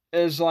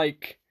is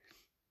like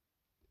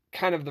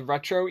kind of the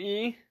retro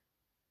E.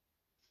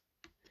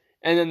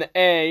 And then the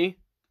A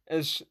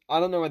is, I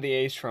don't know where the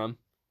A is from.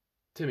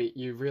 Timmy,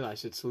 you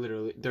realize it's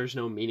literally, there's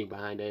no meaning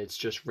behind it. It's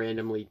just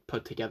randomly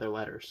put together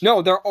letters.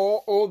 No, they're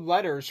all old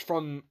letters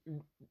from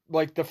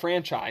like the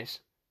franchise.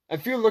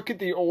 If you look at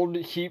the old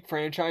Heat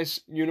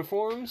franchise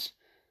uniforms.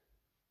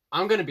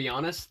 I'm going to be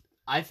honest.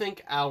 I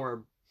think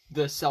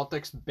the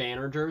Celtics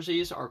banner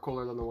jerseys are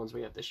cooler than the ones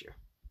we have this year.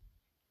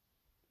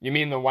 You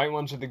mean the white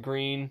ones with the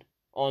green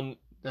on?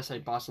 That's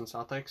like Boston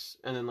Celtics,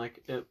 and then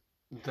like the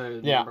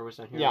number was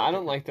down here. Yeah, I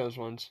don't like those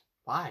ones.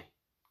 Why?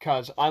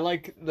 Because I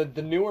like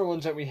the newer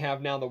ones that we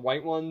have now, the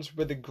white ones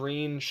with the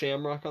green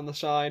shamrock on the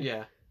side.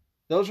 Yeah.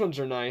 Those ones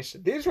are nice.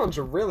 These ones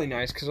are really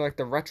nice because I like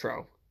the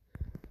retro.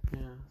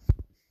 Yeah.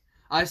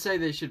 I say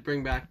they should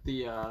bring back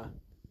the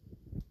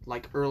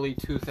like early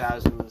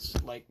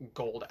 2000s like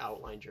gold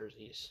outline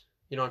jerseys.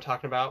 You know what I'm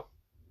talking about?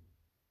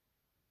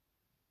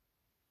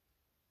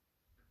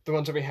 The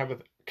ones that we have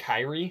with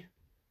Kyrie?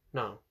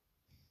 No.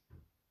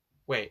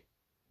 Wait.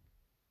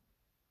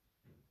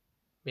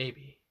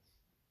 Maybe.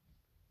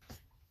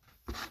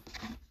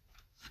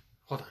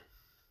 Hold on.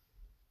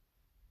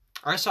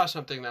 I saw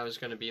something that was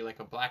going to be like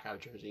a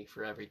blackout jersey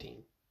for every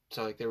team.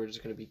 So like they were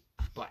just going to be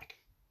black.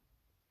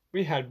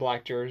 We had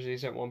black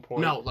jerseys at one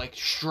point. No, like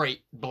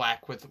straight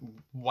black with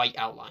white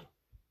outline.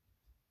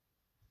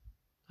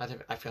 I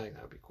feel like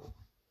that would be cool.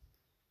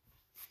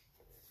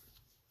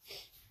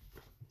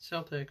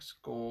 Celtics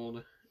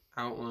gold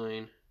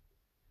outline.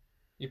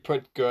 You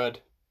put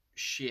good.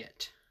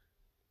 Shit.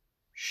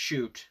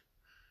 Shoot.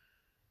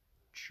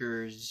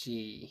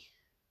 Jersey.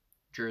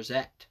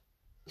 Jersette.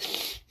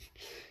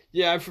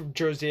 Yeah, I'm from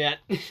Jerseyette.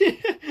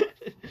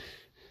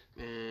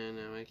 And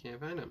now I can't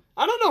find them.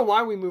 I don't know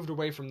why we moved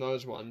away from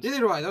those ones. Neither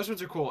do I. Those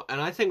ones are cool. And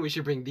I think we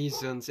should bring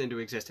these ones into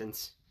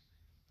existence.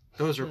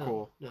 Those are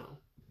cool. No.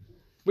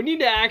 We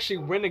need to actually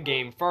win a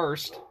game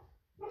first.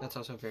 That's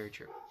also very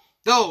true.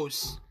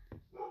 Those!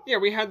 Yeah,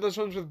 we had those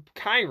ones with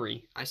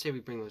Kyrie. I say we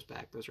bring those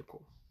back. Those are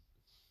cool.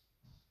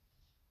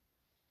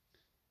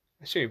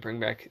 I say we bring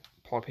back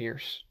Paul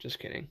Pierce. Just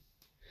kidding.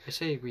 I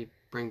say we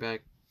bring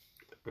back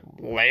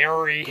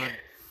Larry. Good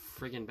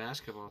friggin'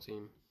 basketball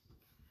team.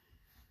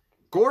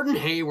 Gordon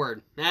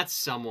Hayward. That's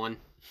someone.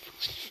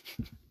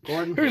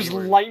 Gordon Who's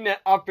Hayward. lighting it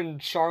up in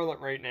Charlotte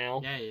right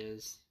now. Yeah, he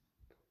is.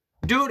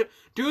 Dude,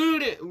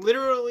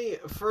 literally,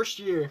 first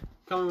year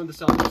coming with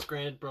the Celtics,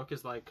 granted, broke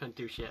his leg, couldn't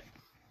do shit.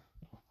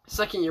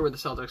 Second year with the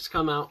Celtics,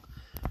 come out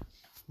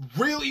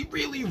really,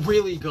 really,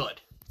 really good.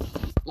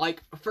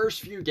 Like,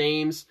 first few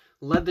games,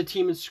 led the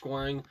team in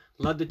scoring,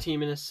 led the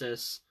team in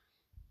assists,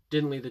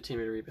 didn't lead the team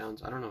in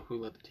rebounds. I don't know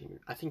who led the team.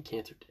 I think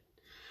Cantor did.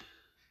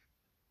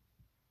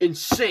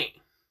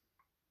 Insane.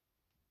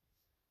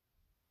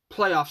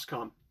 Playoffs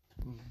come.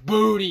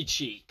 Booty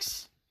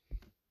cheeks.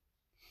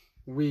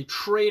 We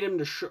trade him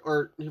to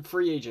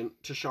free agent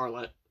to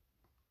Charlotte,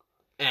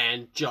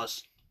 and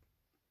just,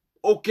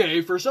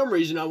 okay, for some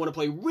reason I want to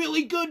play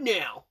really good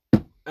now.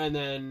 And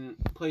then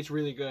plays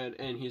really good,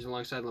 and he's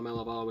alongside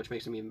LaMelo Ball, which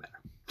makes him even better.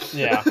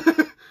 Yeah.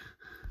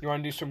 You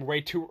want to do some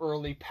way too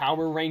early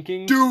power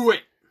rankings? Do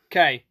it!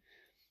 Okay.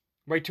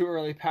 Way too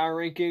early power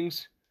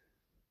rankings.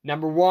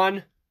 Number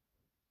 1,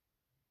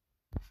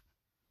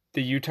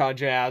 the Utah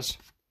Jazz.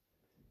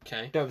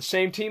 Okay. They're the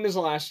same team as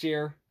last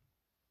year,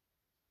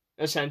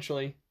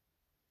 essentially.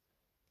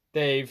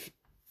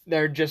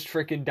 They're just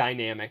freaking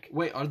dynamic.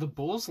 Wait, are the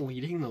Bulls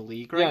leading the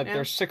league right now? Yeah,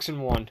 they're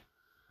 6-1.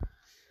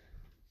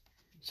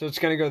 So it's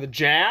going to go the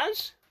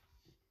Jazz,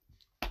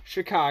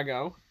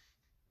 Chicago.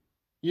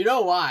 You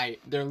know why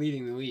they're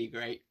leading the league,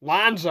 right?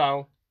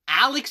 Lonzo.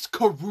 Alex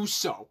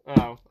Caruso.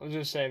 Oh, I was going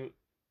to say...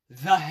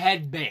 The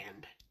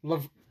headband.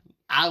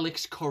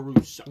 Alex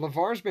Caruso.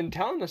 LeVar's been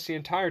telling us the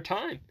entire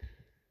time.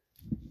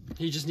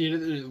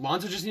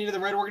 Lonzo just needed the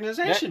right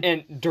organization.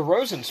 And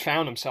DeRozan's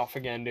found himself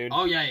again, dude.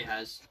 Oh, yeah, he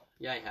has.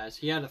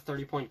 He had a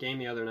 30-point game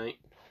the other night.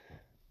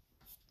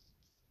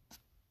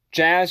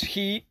 Jazz,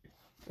 Heat.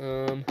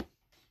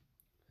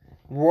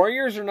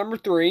 Warriors are number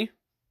 3.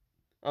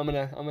 I'm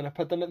gonna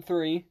put them at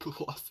 3.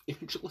 Los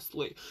Angeles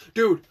Lakers.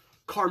 Dude,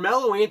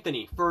 Carmelo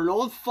Anthony, for an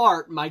old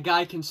fart, my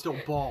guy can still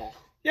ball.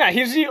 Yeah,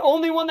 he's the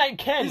only one that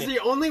can. He's the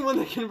only one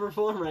that can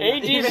perform right now.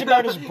 AD is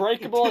about as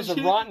breakable as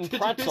a rotten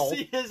pretzel. Did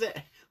you see his...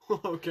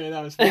 Okay,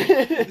 that was funny.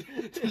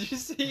 Did you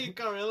see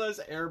Carmelo's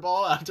air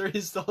ball after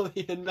he stole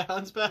the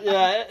inbounds back?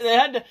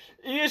 Yeah,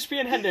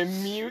 ESPN had to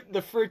mute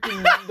the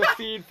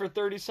feed for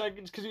 30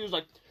 seconds because he was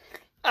like,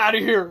 out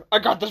of here, I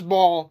got this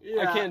ball.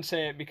 Yeah. I can't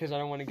say it because I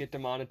don't want to get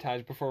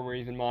demonetized before we're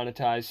even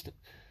monetized.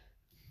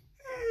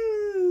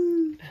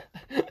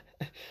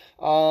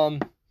 Are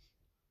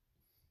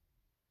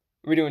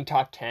we doing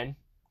top 10?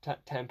 Top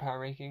 10 power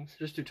rankings?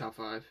 Just do top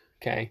 5.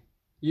 Okay.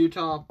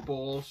 Utah,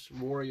 Bulls,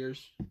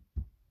 Warriors.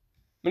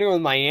 I'm going to go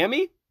with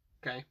Miami.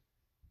 Okay.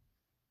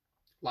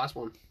 Last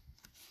one.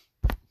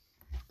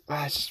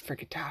 It's just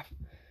freaking tough.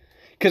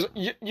 Because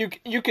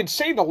you could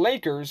say the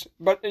Lakers,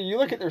 but you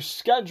look at their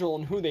schedule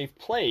and who they've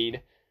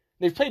played.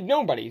 They've played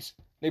nobodies.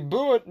 They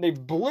blew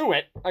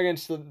it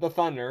against the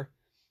Thunder.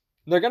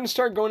 They're going to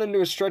start going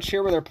into a stretch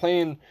here where they're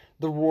playing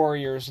the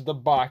Warriors, the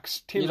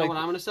Bucks. Teams, you know what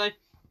I'm going to say?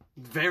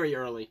 Very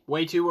early.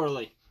 Way too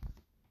early.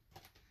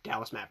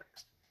 Dallas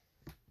Mavericks.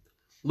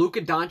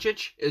 Luka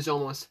Doncic is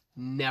almost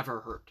never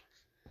hurt.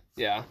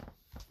 Yeah.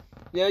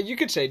 Yeah, you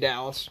could say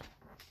Dallas.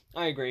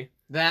 I agree.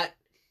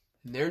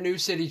 Their new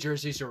city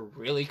jerseys are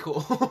really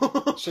cool.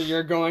 So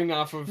you're going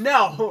off of...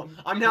 No!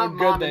 I'm not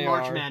mobbing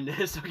March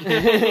Madness,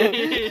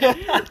 okay?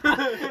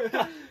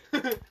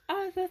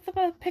 I was supposed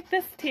to pick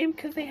this team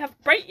because they have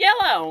bright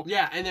yellow.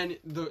 Yeah, and then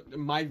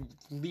my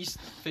least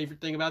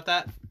favorite thing about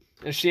that...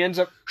 And she ends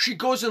up... She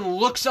goes and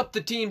looks up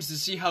the teams to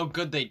see how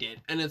good they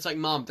did. And it's like,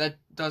 Mom, that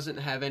doesn't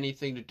have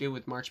anything to do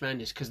with March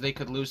Madness because they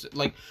could lose it.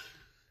 Like...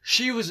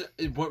 She was,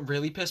 what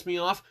really pissed me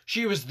off,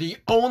 she was the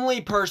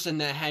only person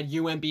that had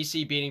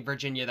UMBC beating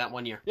Virginia that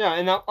one year. Yeah,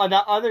 and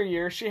that other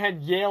year, she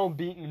had Yale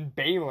beating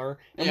Baylor,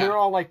 and they were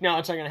all like, no,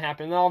 it's not going to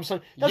happen. And all of a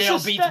sudden, Yale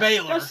beats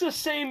Baylor. That's the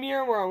same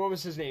year where, what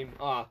was his name?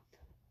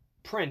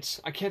 Prince.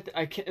 I can't,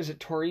 is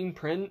it Taurine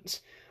Prince?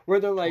 Where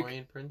they're like,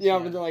 Taurine Prince,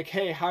 where they're like,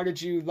 hey, how did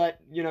you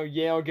let,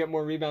 Yale get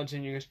more rebounds?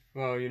 And you goes,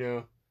 well,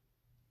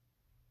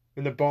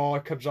 when the ball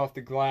comes off the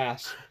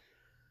glass...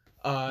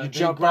 you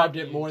jump grabbed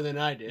it more than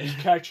I did. You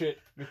catch it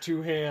with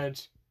 2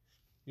 hands,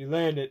 you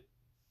land it,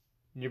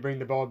 and you bring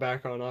the ball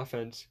back on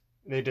offense.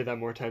 They did that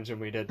more times than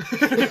we did.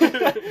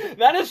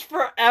 That is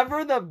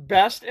forever the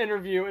best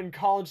interview in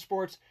college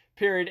sports,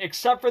 period,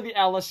 except for the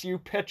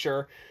LSU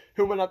pitcher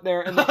who went up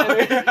there and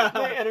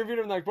they interviewed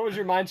him like, what was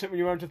your mindset when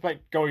you went to the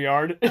plate? Go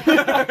yard.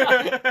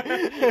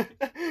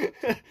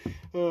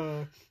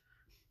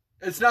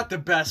 It's not the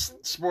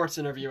best sports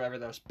interview ever,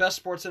 though. Best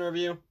sports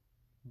interview,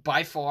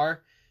 by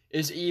far,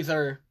 is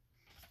either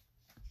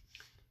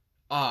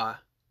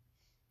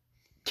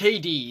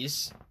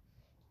KD's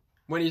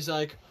when he's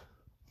like,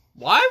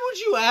 why would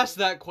you ask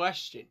that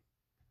question?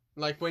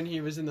 Like when he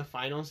was in the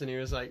finals and he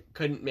was like,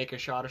 couldn't make a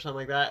shot or something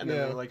like that. And then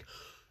they're like,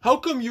 how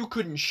come you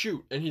couldn't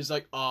shoot? And he's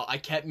like, I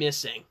kept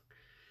missing.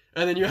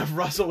 And then you have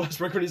Russell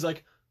Westbrook when he's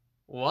like,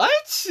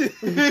 what?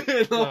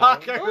 Those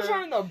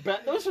aren't the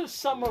best. Those are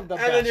some of the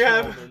best. And then you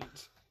have,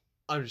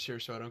 I'm just here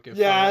so I don't get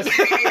fired.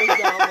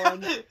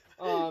 That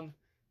one.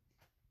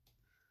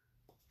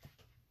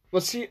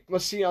 What's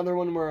the other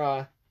one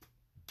where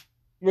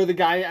the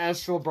guy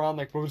asks LeBron,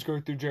 like, what was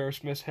going through J.R.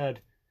 Smith's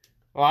head?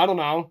 Well, I don't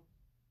know.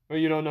 Well,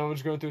 you don't know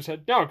what's going through his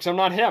head? No, because I'm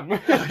not him.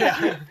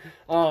 Yeah.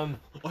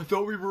 I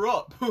thought we were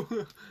up.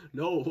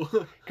 No.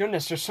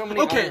 Goodness, there's so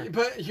many. Okay,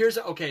 but here's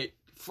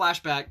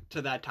flashback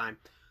to that time.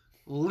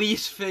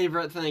 Least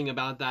favorite thing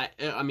about that.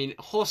 I mean,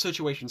 whole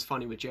situation's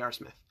funny with J.R.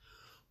 Smith,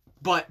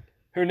 but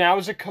who now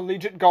is a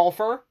collegiate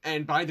golfer.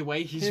 And by the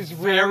way, he's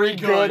very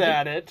good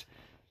at it.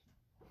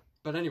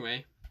 But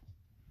anyway,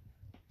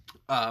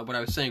 what I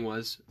was saying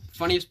was,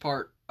 funniest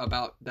part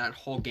about that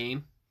whole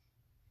game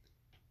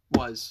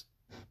was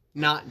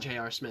not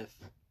J.R. Smith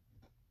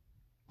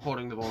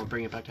holding the ball and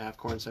bringing it back to half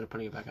court instead of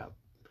putting it back up.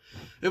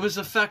 It was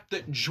the fact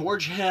that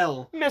George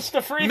Hill missed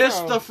the free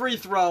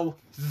throw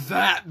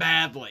that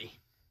badly.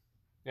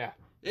 Yeah.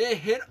 It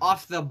hit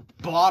off the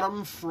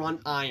bottom front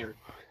iron.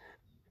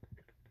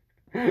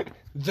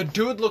 The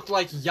dude looked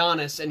like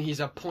Giannis, and he's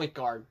a point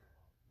guard.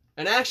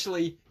 And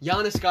actually,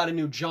 Giannis got a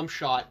new jump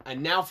shot,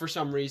 and now for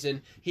some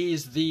reason,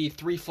 he's the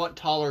 3 foot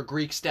taller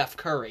Greek Steph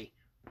Curry.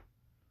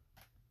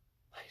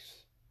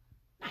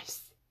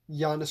 Nice.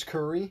 Giannis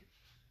Curry?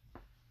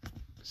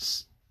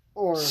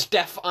 Or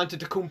Steph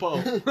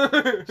Antetokounmpo.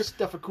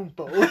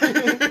 Stephakumpo.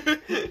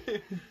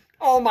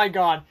 Oh my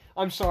god.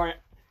 I'm sorry.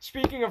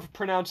 Speaking of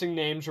pronouncing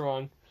names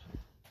wrong,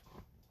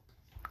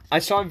 I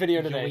saw a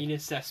video today.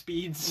 Joannis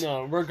Cespedes.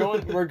 No, we're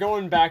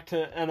going back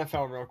to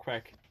NFL real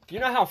quick. You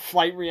know how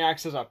Flight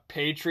reacts as a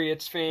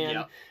Patriots fan,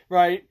 yep.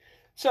 Right?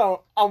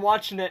 So I'm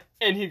watching it,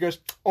 and he goes,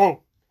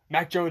 "Oh,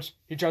 Mac Jones,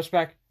 he jumps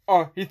back.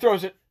 Oh, he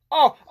throws it.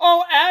 Oh,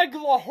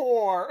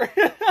 Aglahor."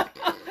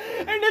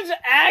 And it's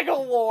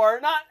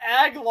Aguilar, not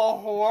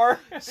Aglahor.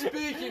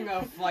 Speaking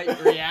of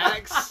Flight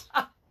reacts.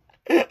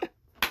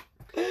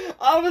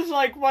 I was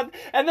like, what?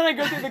 And then I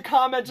go through the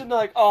comments and they're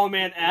like, oh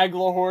man,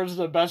 Aglahor is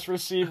the best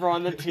receiver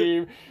on the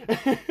team.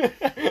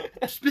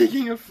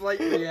 Speaking of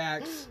Flight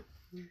reacts,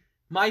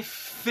 my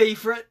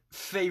favorite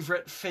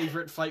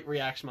Flight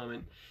reacts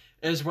moment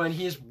is when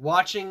he's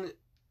watching,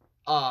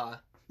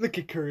 look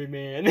at Curry,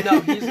 man.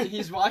 No,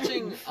 he's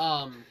watching,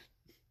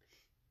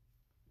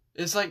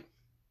 it's like,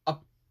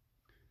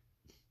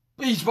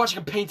 he's watching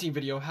a painting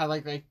video, how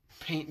like they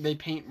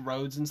paint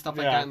roads and stuff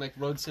like that, and like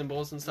road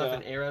symbols and stuff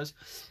and arrows.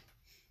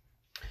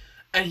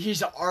 And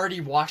he's already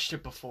watched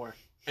it before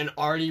and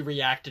already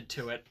reacted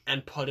to it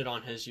and put it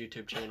on his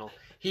YouTube channel.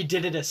 He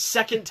did it a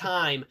second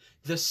time,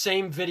 the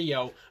same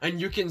video, and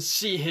you can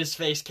see his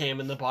face cam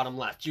in the bottom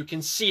left. You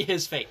can see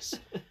his face.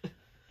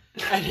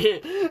 And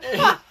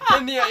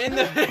in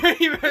the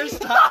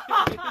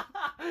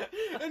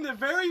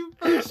very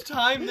first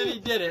time that he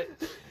did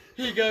it,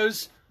 he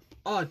goes,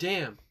 "Oh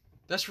damn,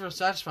 that's real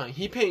satisfying.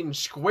 He painting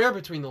square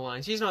between the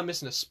lines. He's not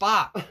missing a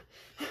spot."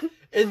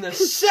 In the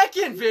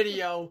second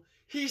video,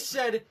 he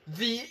said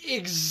the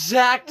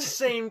exact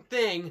same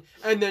thing,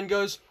 and then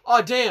goes,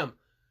 "Oh damn,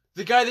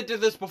 the guy that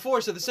did this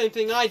before said the same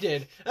thing I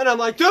did." And I'm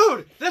like,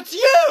 dude, that's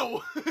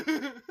you!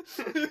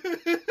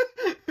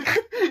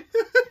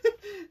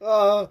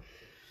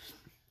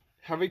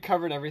 Have we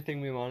covered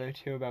everything we wanted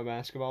to about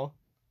basketball?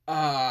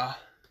 I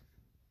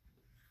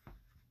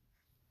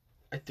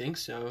think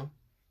so.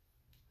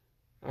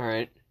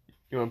 Alright.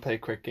 You want to play a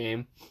quick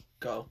game?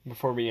 Go.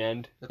 Before we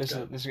end? Let's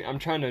go. I'm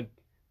trying to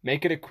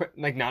make it a quick,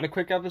 like not a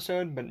quick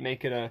episode, but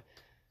make it a...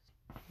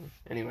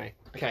 Anyway.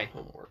 Okay.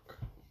 Homework.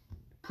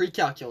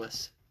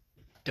 Pre-calculus.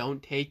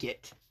 Don't take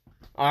it.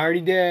 I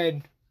already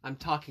did. I'm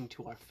talking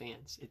to our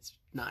fans. It's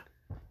not...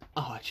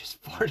 Oh, I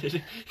just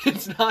farted.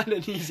 It's not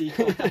an easy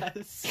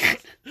class.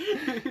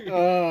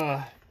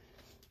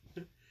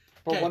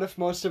 But what if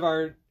most of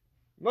our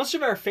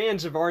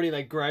fans have already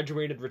like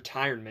graduated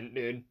retirement,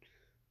 dude?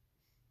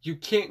 You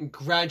can't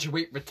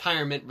graduate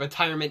retirement.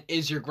 Retirement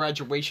is your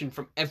graduation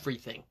from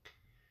everything.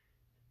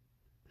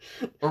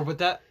 Or would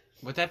that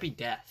be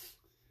death?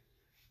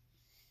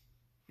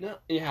 No,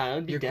 yeah,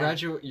 that'd be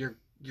death.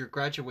 Your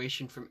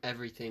graduation from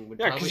everything would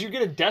because you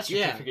get a death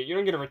certificate. Yeah. You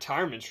don't get a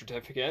retirement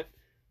certificate.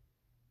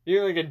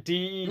 You're like a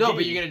DED. No,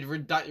 but you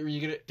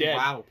get dead.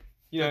 Wow.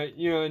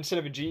 You know, instead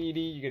of a GED,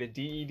 you get a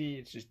DED.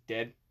 It's just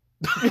dead.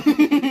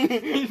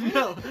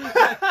 No.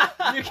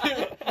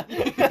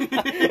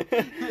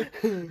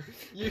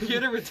 You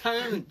get a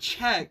retirement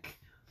check,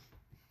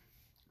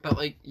 but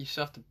like you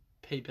still have to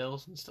pay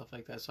bills and stuff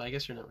like that. So I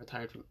guess you're not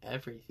retired from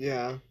everything.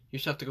 Yeah. You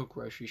still have to go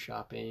grocery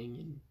shopping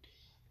and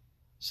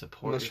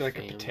support. Unless you're like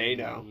a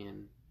potato.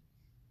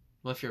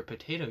 Well, if you're a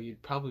potato,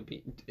 you'd probably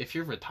be... If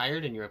you're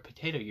retired and you're a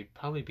potato, you'd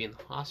probably be in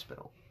the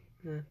hospital.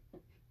 Yeah.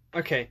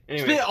 Okay,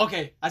 anyway.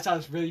 Okay, I saw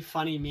this really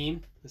funny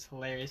meme. It's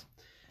hilarious.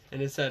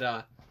 And it said,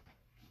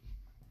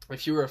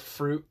 if you were a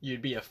fruit,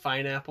 you'd be a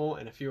pineapple,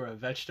 and if you were a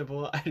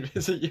vegetable, I'd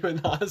visit you in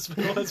the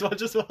hospital as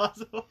much as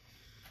possible.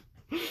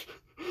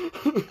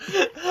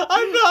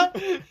 I'm not...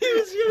 He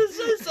was going to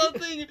say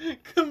something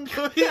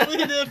completely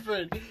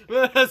different,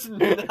 but that's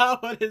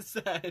not what it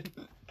said.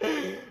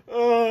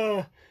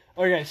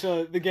 Okay,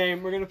 so the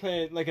game, we're going to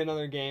play like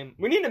another game.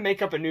 We need to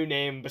make up a new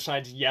name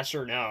besides yes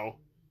or no.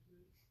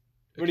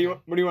 What do you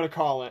want to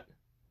call it?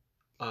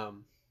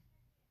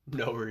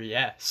 No or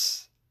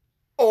yes.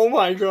 Oh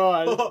my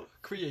god.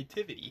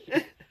 Creativity.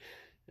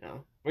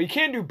 No. Well, you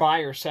can't do buy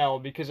or sell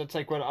because it's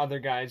like what other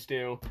guys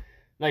do.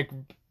 Like,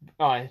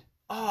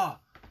 Oh,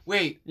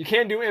 wait. you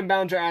can't do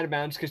inbounds or out of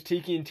bounds because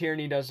Tiki and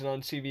Tierney does it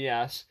on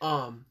CBS.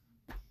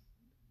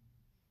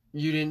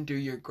 You didn't do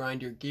your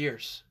grind your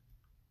gears.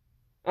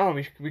 Oh,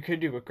 we could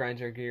do what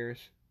grinds our gears.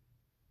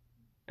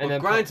 What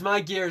grinds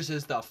my gears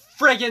is the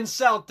friggin'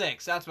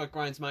 Celtics. That's what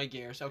grinds my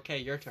gears. Okay,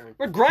 your turn.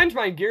 What grinds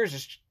my gears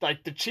is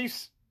like the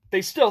Chiefs.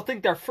 They still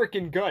think they're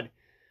freaking good.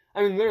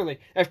 I mean, literally,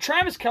 if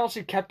Travis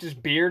Kelce kept his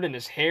beard and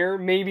his hair,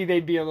 maybe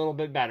they'd be a little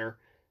bit better.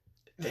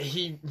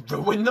 He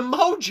ruined the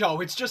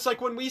mojo. It's just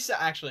like when we said...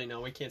 Actually, no,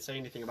 we can't say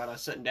anything about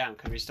us sitting down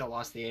because we still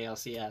lost the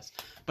ALCS.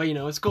 But,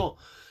 it's cool.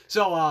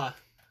 So,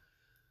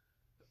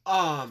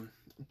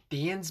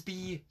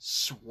 Dansby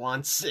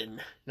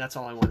Swanson. That's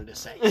all I wanted to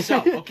say.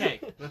 So, okay,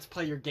 let's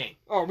play your game.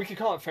 Oh, we could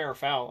call it fair or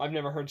foul. I've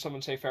never heard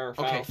someone say fair or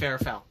foul. Okay, fair or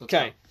foul.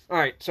 Okay, all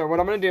right, so what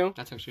I'm going to do...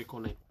 That's actually a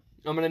cool name.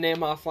 I'm going to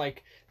name off,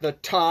 like, the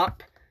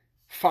top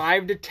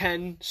 5 to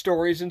 10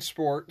 stories in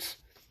sports.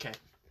 Okay.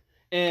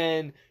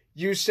 And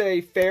you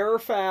say fair or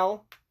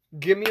foul.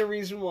 Give me a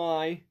reason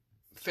why.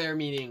 Fair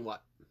meaning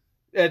what?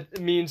 It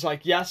means,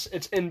 like, yes,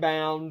 it's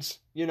inbounds,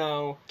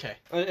 Okay.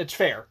 It's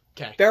fair.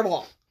 Okay. Fair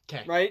ball.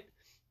 Okay. Right?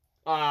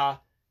 And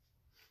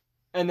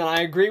then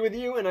I agree with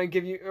you, and I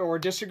give you, or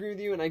disagree with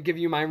you, and I give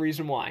you my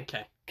reason why.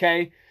 Okay.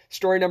 Okay?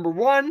 Story number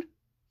 1.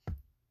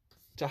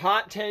 It's a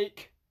hot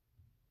take.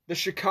 The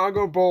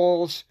Chicago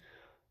Bulls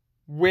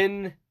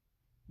win,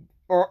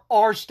 or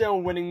are still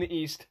winning the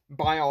East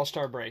by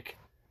All-Star break.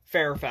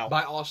 Fair or foul?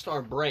 By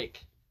All-Star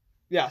break.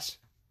 Yes.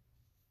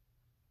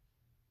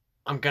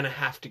 I'm going to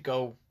have to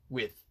go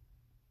with...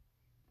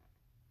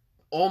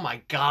 Oh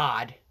my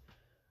God.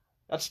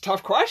 That's a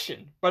tough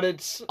question, but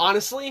it's...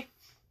 Honestly,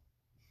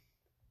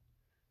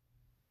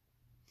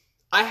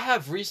 I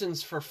have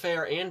reasons for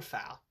fair and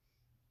foul.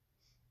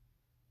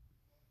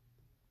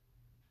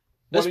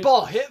 This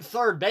ball hit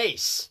third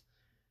base.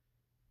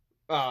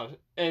 And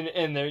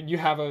there you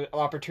have an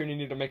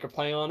opportunity to make a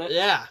play on it?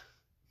 Yeah.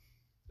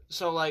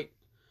 So, like,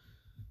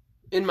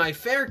 in my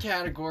fair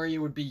category, it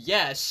would be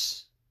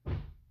yes.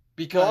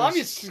 Because... Well,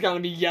 obviously it's got to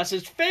be yes,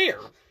 it's fair.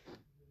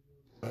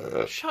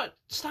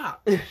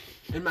 Stop.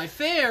 In my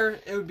fair,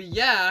 it would be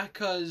yeah,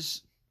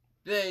 because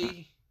they're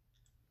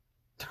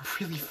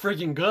really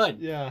friggin' good.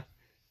 Yeah.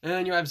 And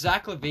then you have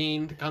Zach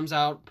LaVine, that comes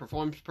out,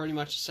 performs pretty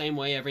much the same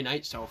way every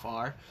night so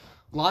far.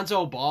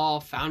 Lonzo Ball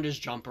found his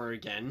jumper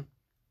again.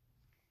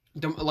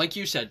 Like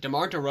you said,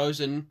 DeMar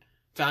DeRozan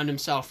found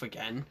himself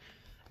again.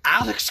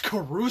 Alex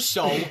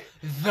Caruso,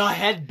 the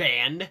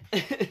headband.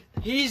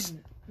 He's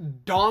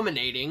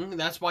dominating.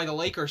 That's why the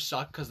Lakers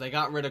suck, because they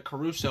got rid of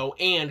Caruso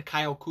and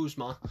Kyle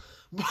Kuzma.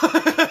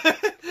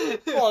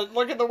 Well,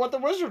 look at what the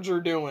Wizards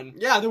are doing.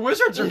 Yeah, the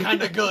Wizards are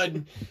kind of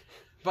good.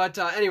 But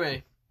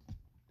anyway,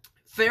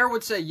 fair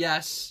would say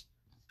yes,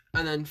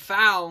 and then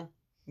foul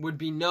would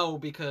be no,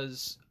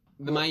 because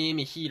the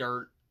Miami Heat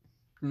are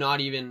not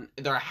even,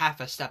 they're a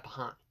half a step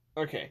behind.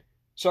 Okay.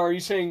 So are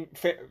you saying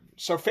fair?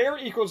 So fair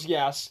equals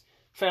yes,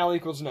 foul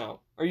equals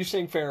no. Are you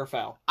saying fair or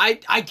foul? I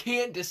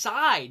can't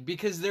decide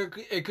because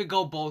it could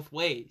go both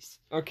ways.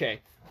 Okay.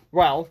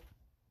 Well,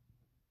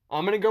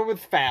 I'm going to go with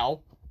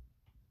foul.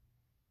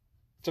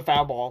 It's a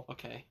foul ball.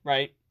 Okay.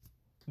 Right?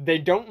 They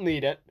don't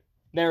lead it.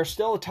 They're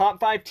still a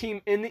top 5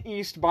 team in the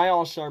East by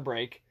All-Star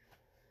break.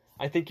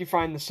 I think you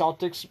find the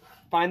Celtics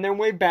find their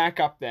way back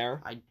up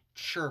there.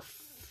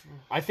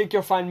 I think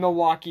you'll find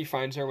Milwaukee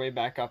finds their way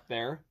back up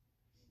there.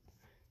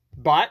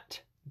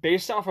 But,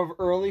 based off of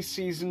early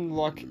season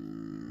look,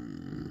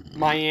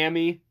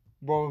 Miami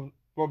will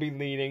be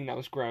leading. That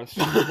was gross.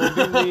 Will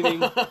be leading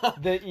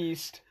the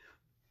East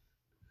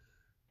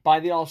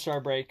by the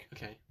All-Star break.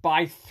 Okay.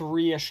 By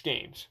 3-ish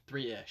games.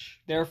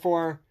 3-ish.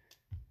 Therefore,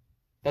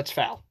 that's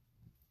foul.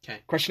 Okay.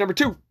 Question number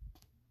 2.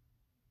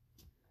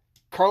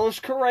 Carlos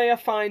Correa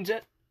finds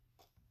it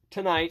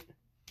tonight.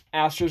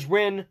 Astros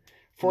win.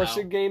 Force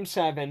a Game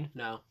 7.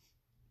 No.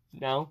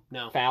 No?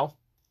 No. Foul?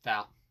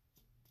 Foul.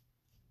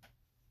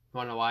 You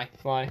wanna know why?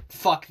 Why?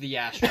 Fuck the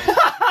Astros.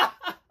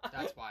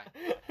 That's why.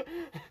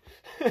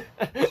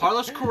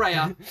 Carlos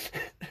Correa.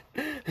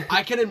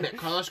 I can admit,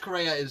 Carlos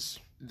Correa is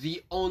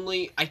the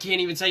only... I can't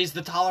even say he's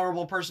the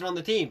tolerable person on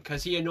the team,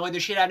 because he annoyed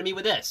the shit out of me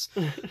with this.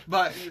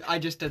 But I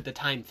just did the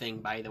time thing,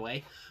 by the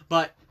way.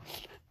 But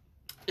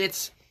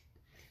it's...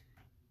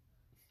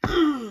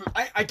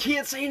 I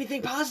can't say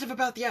anything positive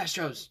about the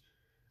Astros.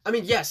 I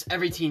mean, yes,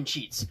 every team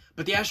cheats,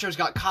 but the Astros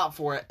got caught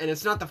for it, and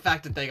it's not the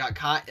fact that they got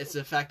caught, it's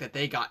the fact that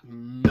they got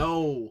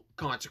no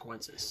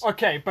consequences.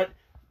 Okay, but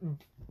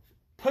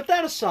put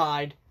that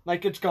aside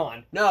like it's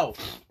gone. No.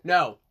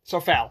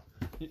 So foul.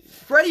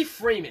 Freddie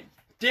Freeman,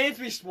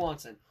 Dansby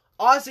Swanson,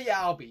 Ozzy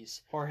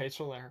Albies, Jorge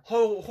Soler.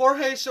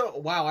 Jorge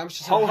Wow, I was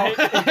just Jorge.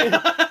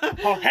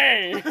 Oh,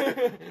 hey.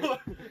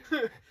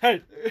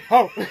 Hey.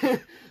 Oh.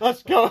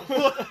 Let's go.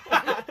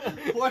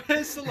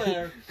 Jorge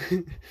Soler.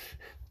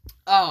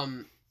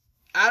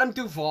 Adam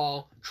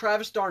Duvall,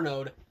 Travis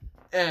Darnaud,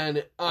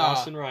 and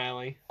Austin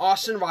Riley,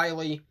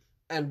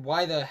 and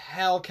why the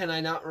hell can I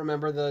not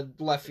remember the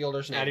left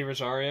fielder's name? Eddie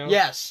Rosario.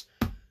 Yes.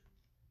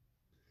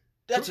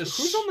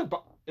 Who's on the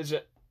bump? Is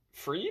it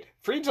Freed?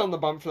 Freed's on the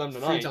bump for them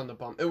tonight. Freed's on the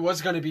bump. It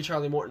was going to be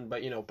Charlie Morton,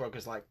 but, broke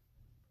his leg.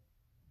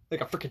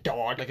 Like a freaking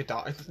dog. Like a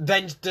dog.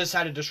 Then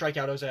decided to strike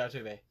out Jose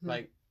Altuve.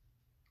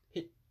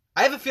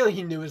 I have a feeling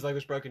he knew his leg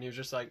was broken. He was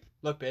just like,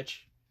 look, bitch,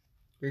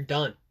 you're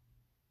done.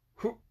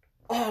 Who?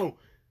 Oh!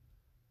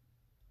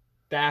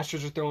 The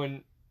Astros are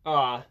throwing,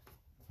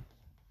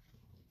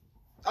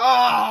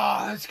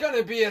 it's going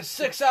to be a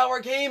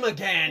 6-hour game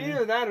again.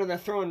 either that or they're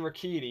throwing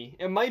Urquidy.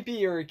 It might be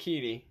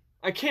Urquidy.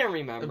 I can't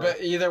remember.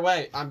 But either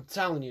way, I'm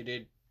telling you,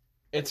 dude,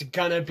 it's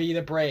going to be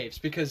the Braves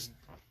because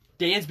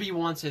Dansby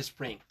wants his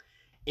ring.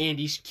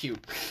 Andy's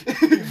cute.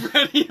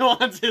 Freddie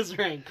wants his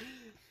ring.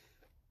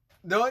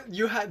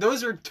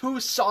 Those are two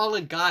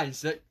solid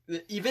guys that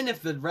even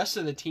if the rest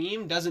of the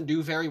team doesn't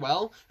do very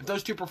well, if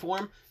those two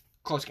perform,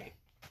 close game.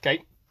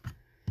 Okay.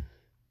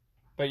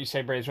 But you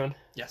say Braves win?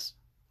 Yes.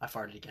 I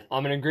farted again.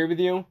 I'm going to agree with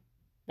you.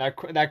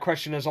 That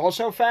question is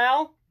also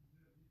foul.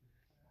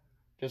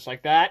 Just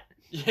like that.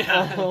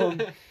 Yeah.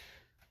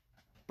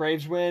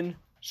 Braves win.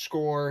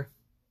 Score.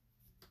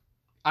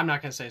 I'm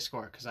not going to say a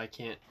score because I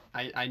can't.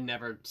 I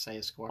never say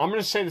a score. I'm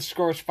going to say the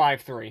score is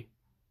 5-3.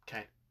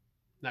 Okay.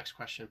 Next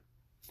question.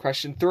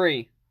 Question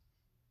 3.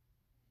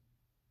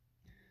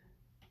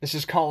 This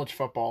is college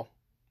football.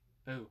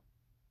 Ooh.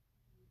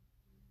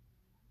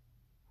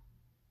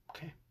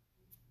 Okay.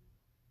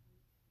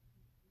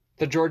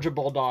 The Georgia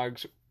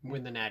Bulldogs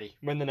Win the Natty.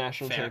 win the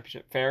national Fair.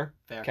 championship. Fair?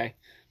 Fair. Okay.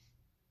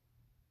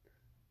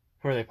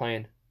 Who are they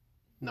playing?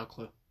 No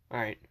clue. All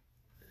right.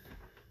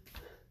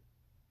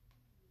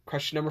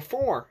 Question number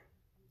 4.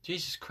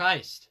 Jesus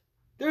Christ.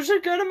 There's a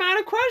good amount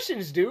of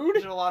questions, dude.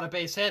 There's a lot of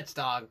base hits,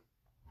 dog.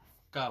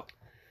 Go.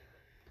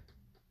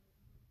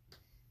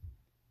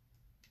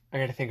 I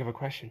got to think of a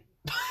question.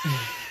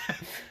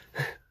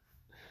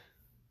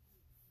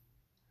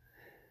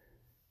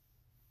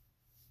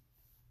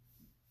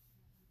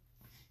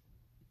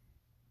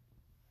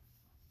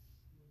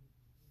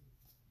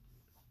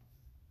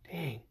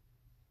 Dang.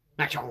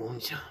 Mac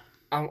Jones.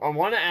 I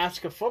want to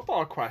ask a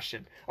football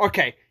question.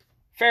 Okay,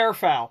 fair or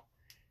foul?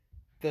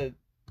 The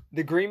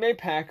Green Bay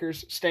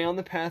Packers stay on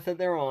the path that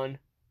they're on.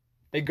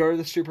 They go to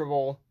the Super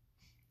Bowl.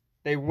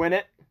 They win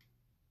it.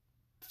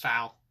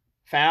 Foul.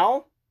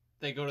 Foul?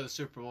 They go to the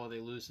Super Bowl. They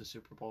lose the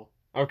Super Bowl.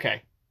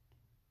 Okay.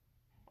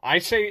 I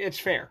say it's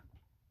fair.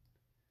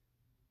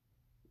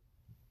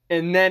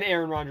 And then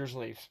Aaron Rodgers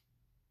leaves.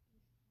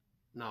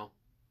 No.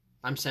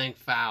 I'm saying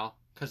foul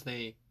because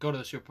they go to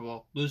the Super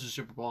Bowl, lose the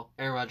Super Bowl.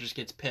 Aaron Rodgers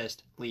gets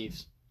pissed,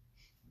 leaves.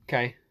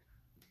 Okay.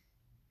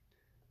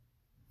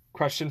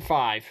 Question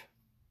 5.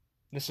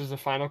 This is the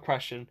final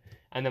question,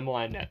 and then we'll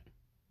end it.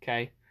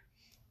 Okay?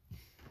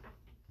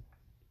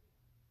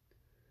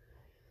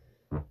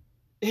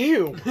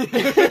 Ew!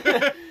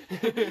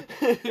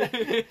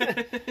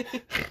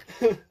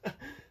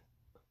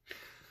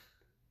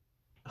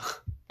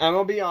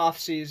 MLB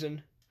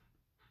offseason.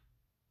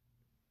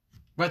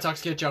 Red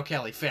Sox get Joe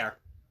Kelly. Fair.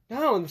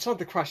 No, that's not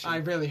the question. I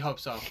really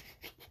hope so.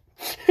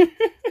 Because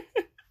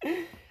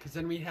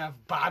then we'd have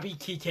Bobby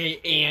Kike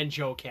and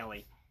Joe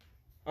Kelly.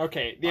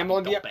 Okay, the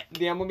Bobby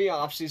MLB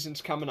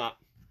offseason's coming up.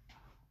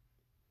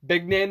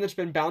 Big name that's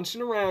been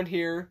bouncing around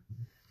here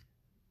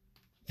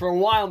for a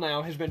while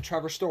now has been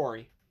Trevor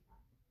Story.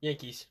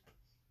 Yankees.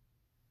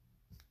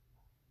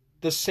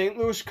 The St.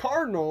 Louis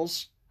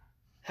Cardinals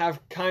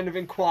have kind of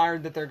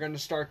inquired that they're going to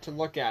start to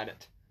look at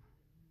it.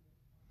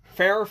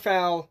 Fair or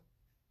foul,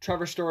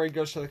 Trevor Story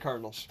goes to the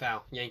Cardinals.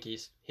 Foul.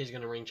 Yankees. He's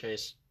going to ring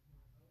chase.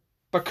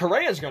 But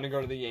Correa's going to go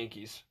to the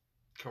Yankees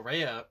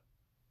Correa.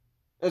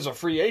 as a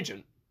free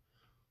agent.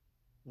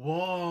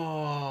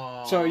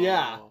 Whoa. So,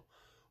 yeah.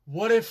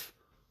 What if...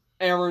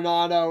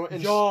 Arenado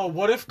and...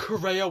 what if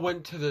Correa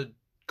went to the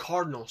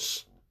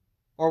Cardinals?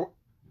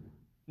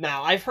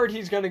 Now, I've heard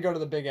he's going to go to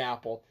the Big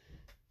Apple.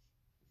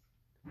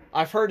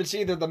 I've heard it's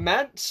either the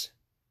Mets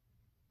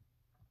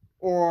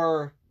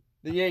or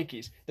the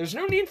Yankees. There's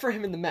no need for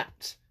him in the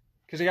Mets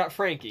because they got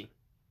Frankie.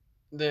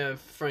 They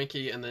have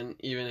Frankie, and then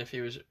even if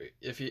he were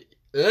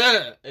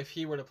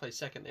to play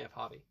second, they have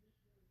Javi.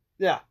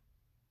 Yeah.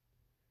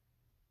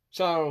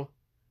 So,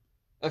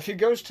 if he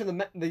goes to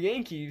the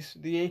Yankees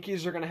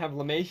are going to have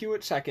LeMahieu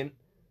at second,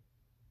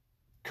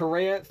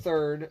 Correa at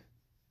third,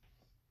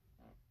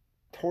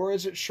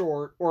 Torres at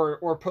short,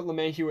 or put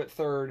LeMahieu at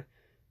third,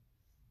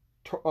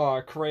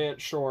 Correa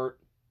at short,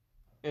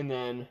 and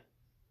then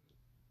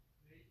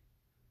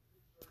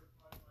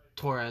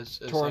Torres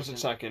at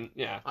second.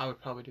 Yeah. I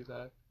would probably do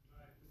that.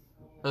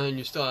 And then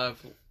you still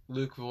have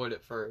Luke Voigt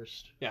at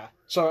first. Yeah.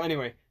 So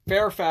anyway,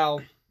 fair or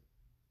foul,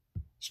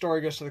 Story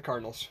goes to the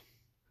Cardinals.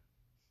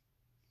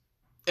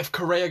 If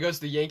Correa goes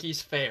to the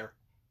Yankees, fair.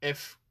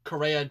 If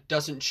Correa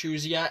doesn't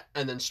choose yet,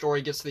 and then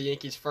Story gets to the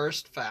Yankees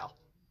first, foul.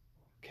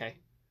 Okay.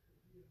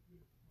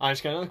 I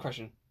just got another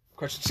question.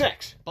 Question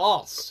 6.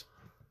 Balls.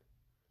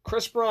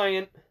 Chris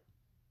Bryant.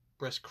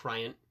 Brisk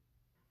Bryant.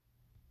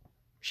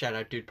 Shout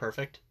out, Dude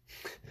Perfect.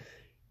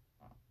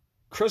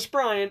 Chris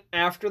Bryant,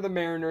 after the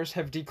Mariners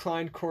have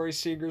declined Corey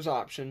Seager's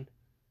option,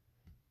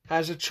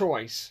 has a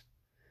choice.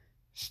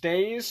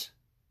 Stays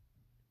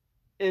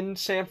in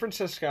San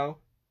Francisco,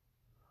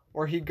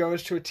 or he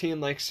goes to a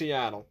team like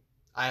Seattle.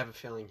 I have a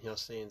feeling he'll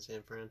stay in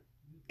San Fran.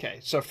 Okay,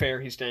 so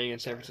fair, he's staying in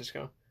San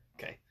Francisco.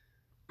 Okay.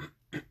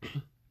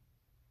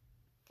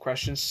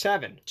 Question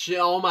 7.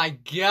 Oh my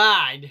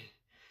God!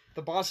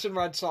 The Boston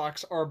Red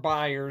Sox are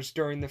buyers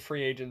during the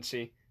free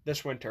agency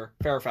this winter.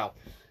 Fair or foul?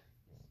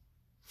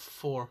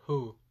 For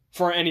who?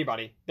 For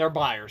anybody. They're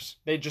buyers.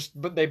 They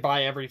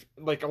buy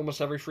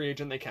almost every free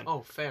agent they can.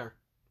 Oh, fair.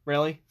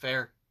 Really?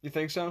 Fair. You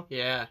think so?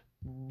 Yeah.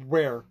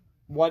 Where?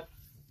 What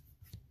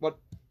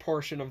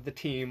portion of the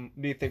team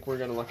do you think we're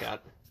going to look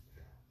at?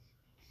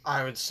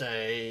 I would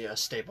say a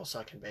stable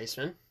second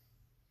baseman.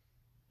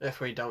 If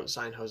we don't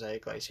sign Jose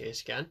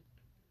Iglesias again.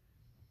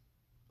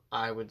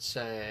 I would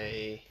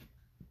say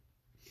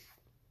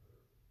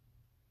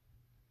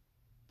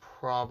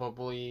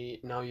probably...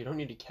 No, you don't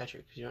need a catcher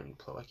because you don't need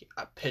Plawecki.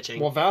 Pitching.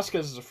 Well,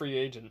 Vasquez is a free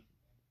agent.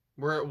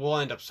 We'll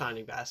end up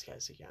signing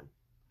Vasquez again.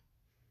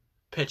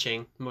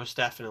 Pitching, most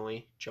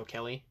definitely, Joe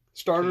Kelly.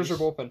 Starters Please.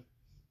 or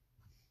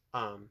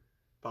bullpen?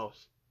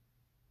 Both.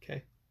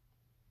 Okay.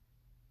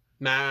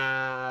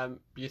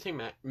 You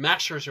think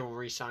Max Scherzer will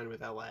re-sign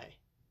with LA?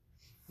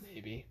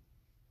 Maybe.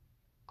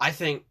 I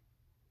think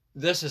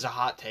this is a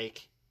hot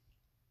take.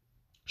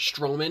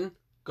 Stroman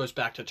goes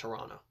back to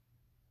Toronto.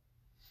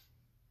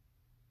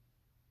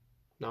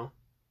 No?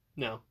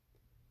 No.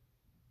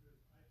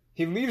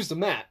 He leaves the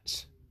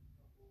Mets.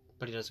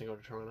 But he doesn't go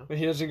to Toronto. But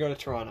he doesn't go to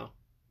Toronto.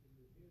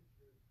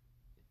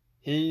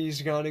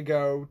 He's going to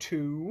go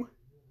to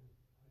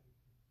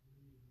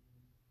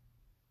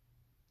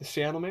the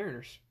Seattle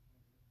Mariners.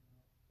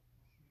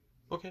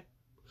 Okay.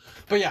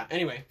 But yeah,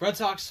 anyway, Red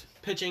Sox,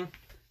 pitching,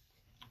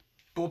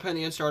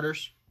 bullpen and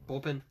starters.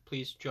 Bullpen,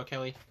 please, Joe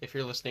Kelly, if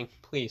you're listening,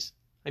 please.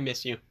 I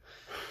miss you.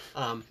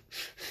 Like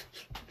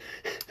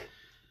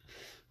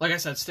I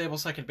said, stable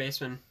second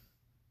baseman.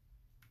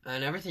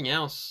 And everything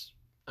else,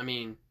 I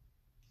mean,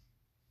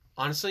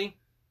 honestly,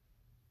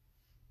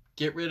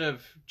 get rid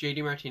of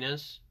JD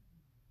Martinez.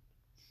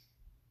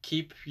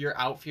 Keep your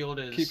outfield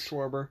as... Keep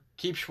Schwarber.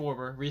 Keep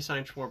Schwarber.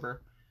 Re-sign Schwarber.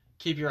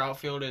 Keep your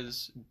outfield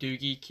as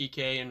Doogie,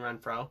 Kike, and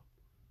Renfroe.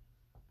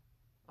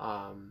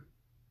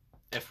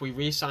 If we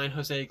re-sign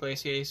Jose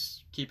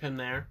Iglesias, keep him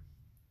there.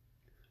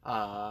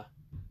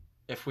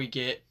 If we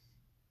get,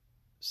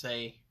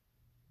 say...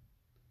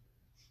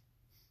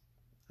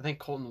 I think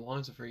Colton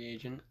Wong's a free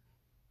agent.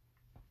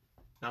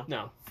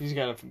 No, he's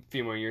got a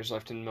few more years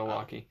left in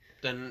Milwaukee.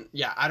 Then,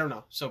 yeah, I don't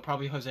know. So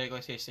probably Jose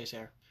Iglesias stays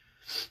there.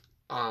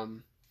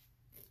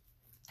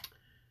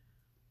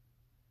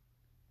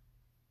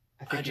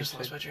 I just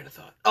lost my train of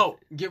thought. Oh,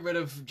 get rid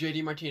of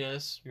JD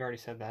Martinez. You already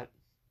said that.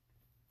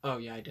 Oh,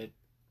 yeah, I did.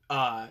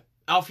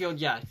 Outfield,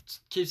 yeah,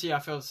 keeps the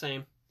outfield the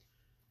same.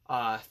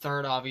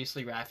 Third,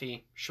 obviously,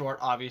 Raffy. Short,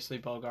 obviously,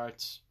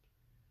 Bogarts.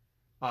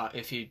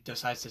 If he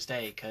decides to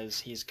stay, because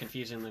he's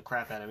confusing the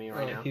crap out of me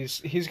right now.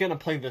 He's going to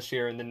play this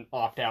year and then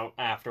opt out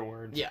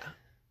afterwards. Yeah.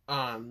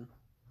 I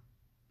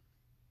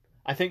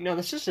think, no,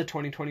 this is the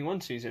 2021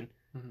 season.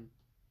 Mm-hmm.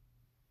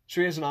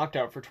 So he has an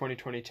opt-out for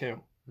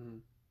 2022. Mm-hmm.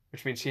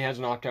 Which means he has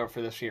an opt-out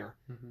for this year.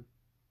 Mm-hmm.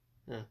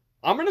 Yeah.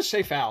 I'm going to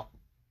say foul.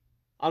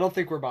 I don't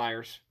think we're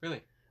buyers.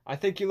 Really? I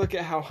think you look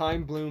at how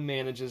Chaim Bloom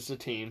manages the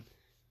team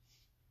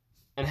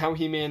and how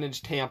he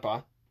managed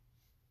Tampa.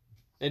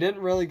 They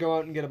didn't really go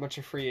out and get a bunch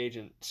of free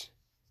agents.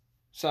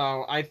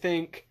 So I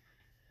think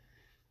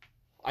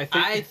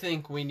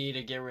we need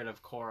to get rid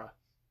of Cora.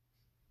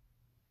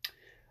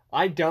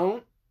 I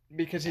don't,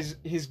 because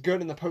he's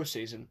good in the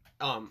postseason.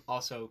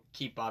 Also,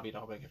 keep Bobby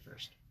Dahlbeck at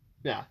first.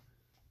 Yeah.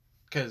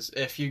 Because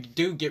if you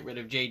do get rid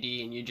of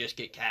JD and you just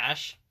get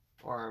cash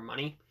or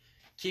money,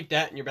 keep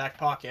that in your back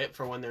pocket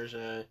for when there's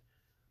a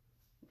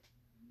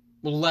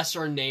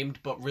lesser named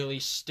but really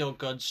still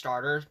good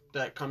starter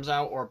that comes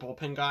out, or a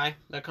bullpen guy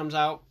that comes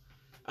out,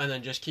 and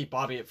then just keep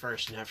Bobby at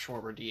first and have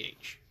Schwarber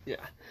DH.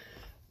 Yeah.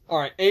 All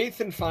right, 8th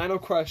and final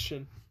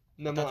question.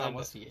 I thought that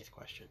was the 8th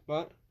question.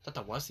 What? I thought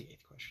that was the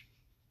 8th question.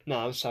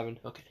 No, it was 7.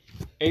 Okay.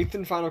 8th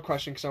and final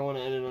question, because I want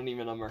to end it on an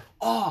even number.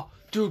 Oh,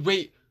 dude,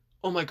 wait.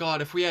 Oh my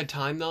god, if we had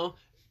time though,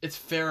 it's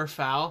fair or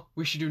foul.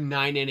 We should do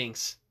 9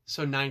 innings.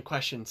 So 9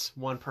 questions,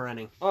 1 per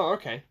inning. Oh,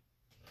 okay.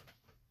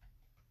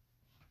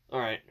 All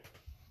right.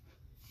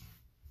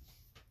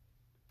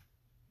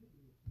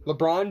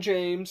 LeBron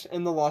James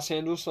and the Los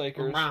Angeles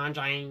Lakers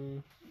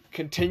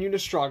continue to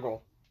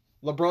struggle.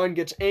 LeBron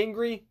gets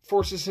angry,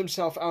 forces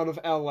himself out of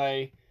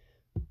LA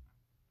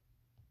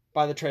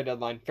by the trade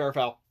deadline. Fair or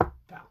foul?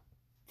 Foul.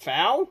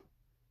 Foul?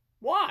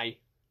 Why?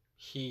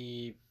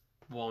 He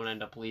won't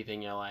end up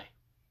leaving LA.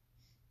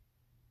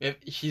 If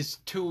he's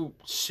too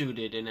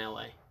suited in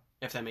LA,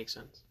 if that makes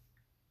sense.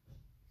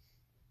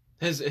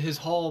 His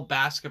whole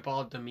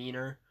basketball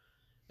demeanor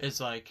is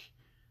like,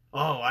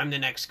 oh, I'm the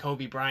next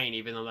Kobe Bryant,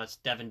 even though that's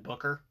Devin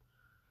Booker.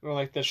 Or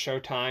like the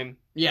Showtime.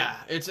 Yeah,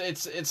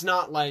 it's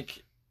not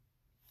like,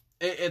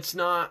 it's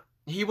not,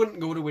 he wouldn't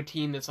go to a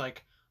team that's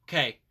like,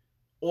 okay,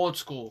 old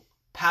school,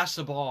 pass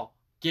the ball,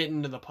 get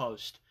into the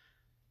post.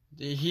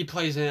 He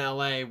plays in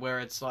LA where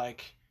it's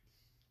like,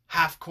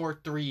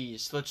 half-court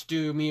threes. Let's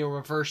do me a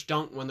reverse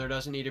dunk when there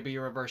doesn't need to be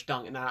a reverse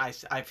dunk. And I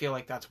feel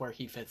like that's where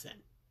he fits in.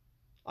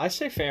 I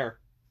say fair.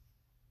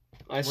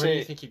 Where do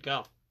you think he'd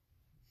go?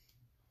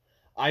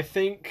 I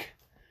think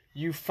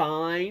you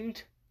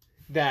find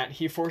that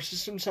he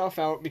forces himself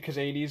out because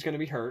AD is going to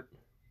be hurt.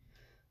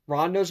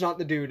 Rondo's not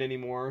the dude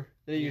anymore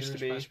that he used to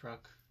be.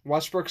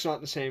 Westbrook's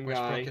not the same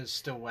guy. Westbrook is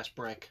still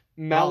Westbrook.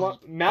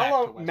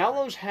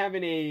 Melo's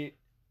having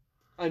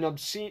an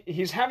obscene.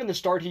 He's having the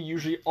start he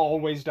usually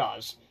always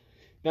does.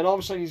 Then all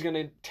of a sudden he's going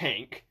to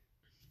tank.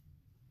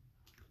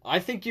 I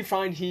think you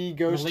find he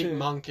goes Malik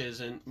Monk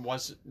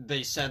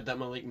they said that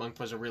Malik Monk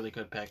was a really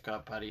good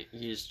pickup, but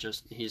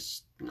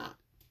he's not.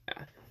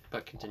 Yeah.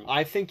 But continue.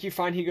 I think you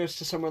find he goes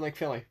to somewhere like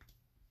Philly.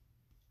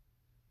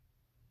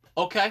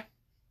 Okay.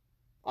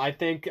 I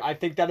think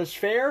that is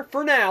fair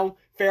for now.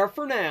 Fair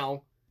for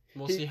now.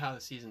 We'll see how the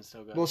season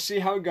still goes. We'll see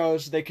how it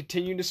goes. They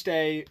continue to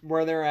stay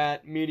where they're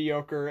at,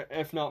 mediocre,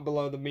 if not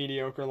below the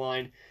mediocre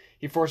line.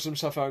 He forces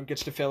himself out and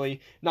gets to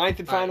Philly. Ninth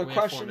and final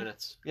question. 4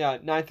 minutes. Yeah,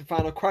 ninth and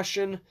final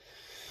question.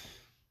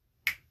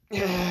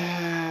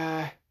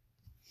 I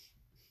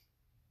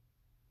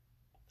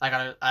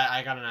got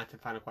a ninth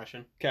and final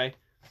question. Okay.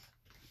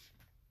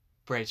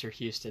 Braves or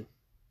Houston?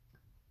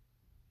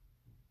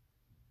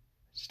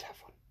 It's a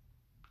tough one.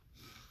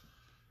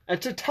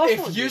 It's a tough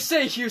one. If you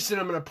say Houston,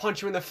 I'm going to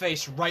punch you in the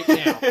face right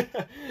now.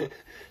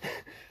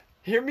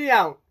 Hear me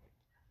out.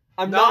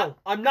 I'm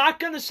not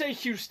going to say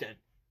Houston.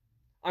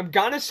 I'm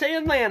going to say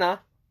Atlanta,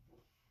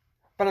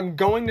 but I'm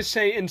going to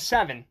say in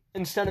 7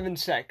 instead of in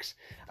 6.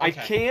 Okay, I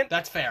can't.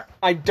 That's fair.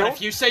 I don't. But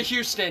if you say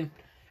Houston,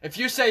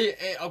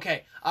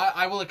 okay,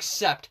 I will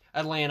accept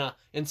Atlanta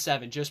in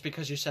 7 just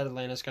because you said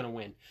Atlanta's going to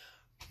win.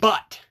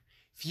 But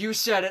if you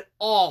said it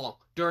all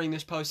during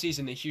this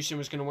postseason that Houston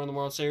was going to win the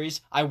World Series,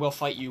 I will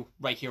fight you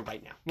right here,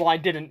 right now. Well, I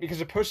didn't because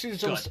the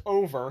postseason's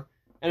over.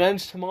 It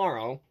ends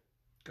tomorrow.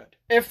 Good.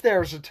 If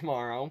there's a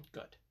tomorrow.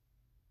 Good.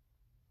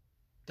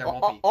 There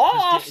won't be.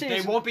 All offseason.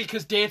 They won't be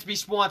because Dansby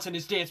Swanson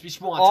is Dansby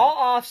Swanson.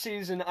 All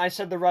offseason, I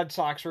said the Red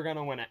Sox were going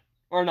to win it.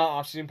 Or not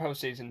offseason,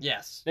 postseason.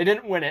 Yes. They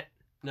didn't win it.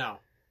 No.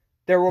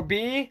 They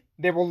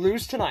will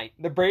lose tonight.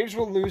 The Braves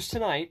will lose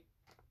tonight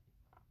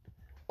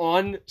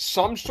on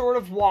some sort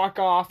of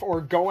walk-off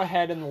or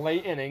go-ahead in the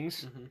late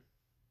innings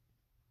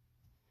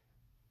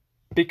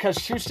because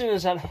Houston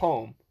is at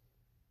home.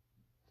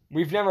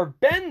 We've never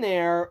been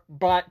there,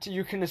 but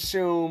you can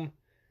assume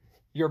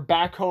you're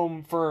back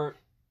home for...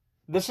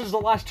 This is the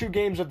last 2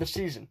 games of the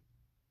season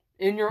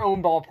in your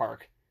own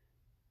ballpark.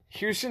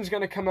 Houston's going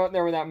to come out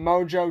there with that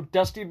mojo.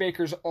 Dusty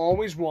Baker's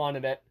always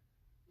wanted it.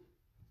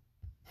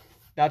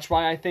 That's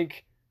why I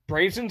think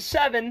Braves in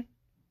 7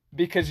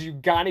 because you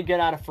got to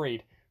get out of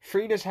Fried.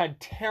 Fried has had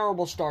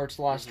terrible starts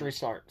the last 3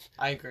 starts.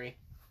 I agree.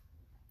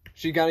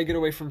 So you got to get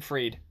away from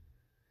Fried.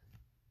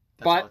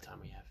 That's all the time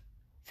we have.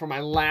 For my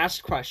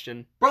last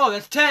question... Bro,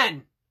 that's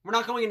 10! We're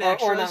not going into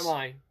extras. Or not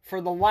mine. For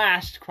the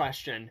last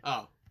question...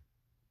 Oh.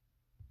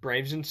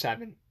 Braves in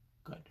 7.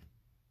 Good.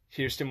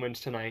 Houston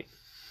wins tonight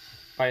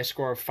by a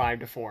score of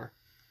 5-4.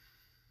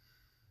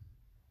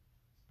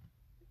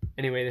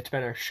 Anyway, that's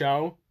been our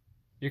show.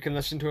 You can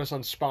listen to us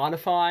on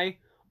Spotify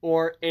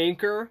or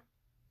Anchor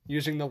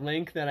using the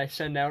link that I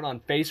send out on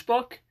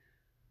Facebook.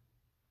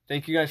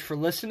 Thank you guys for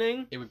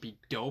listening. It would be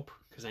dope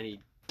because I need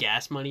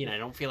gas money and I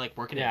don't feel like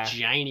working at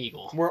Giant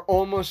Eagle. We're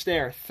almost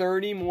there.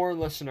 30 more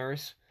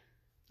listeners.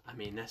 I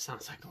mean, that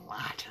sounds like a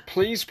lot.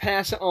 Please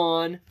pass it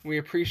on. We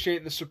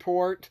appreciate the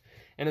support.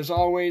 And as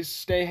always,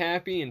 stay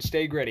happy and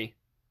stay gritty.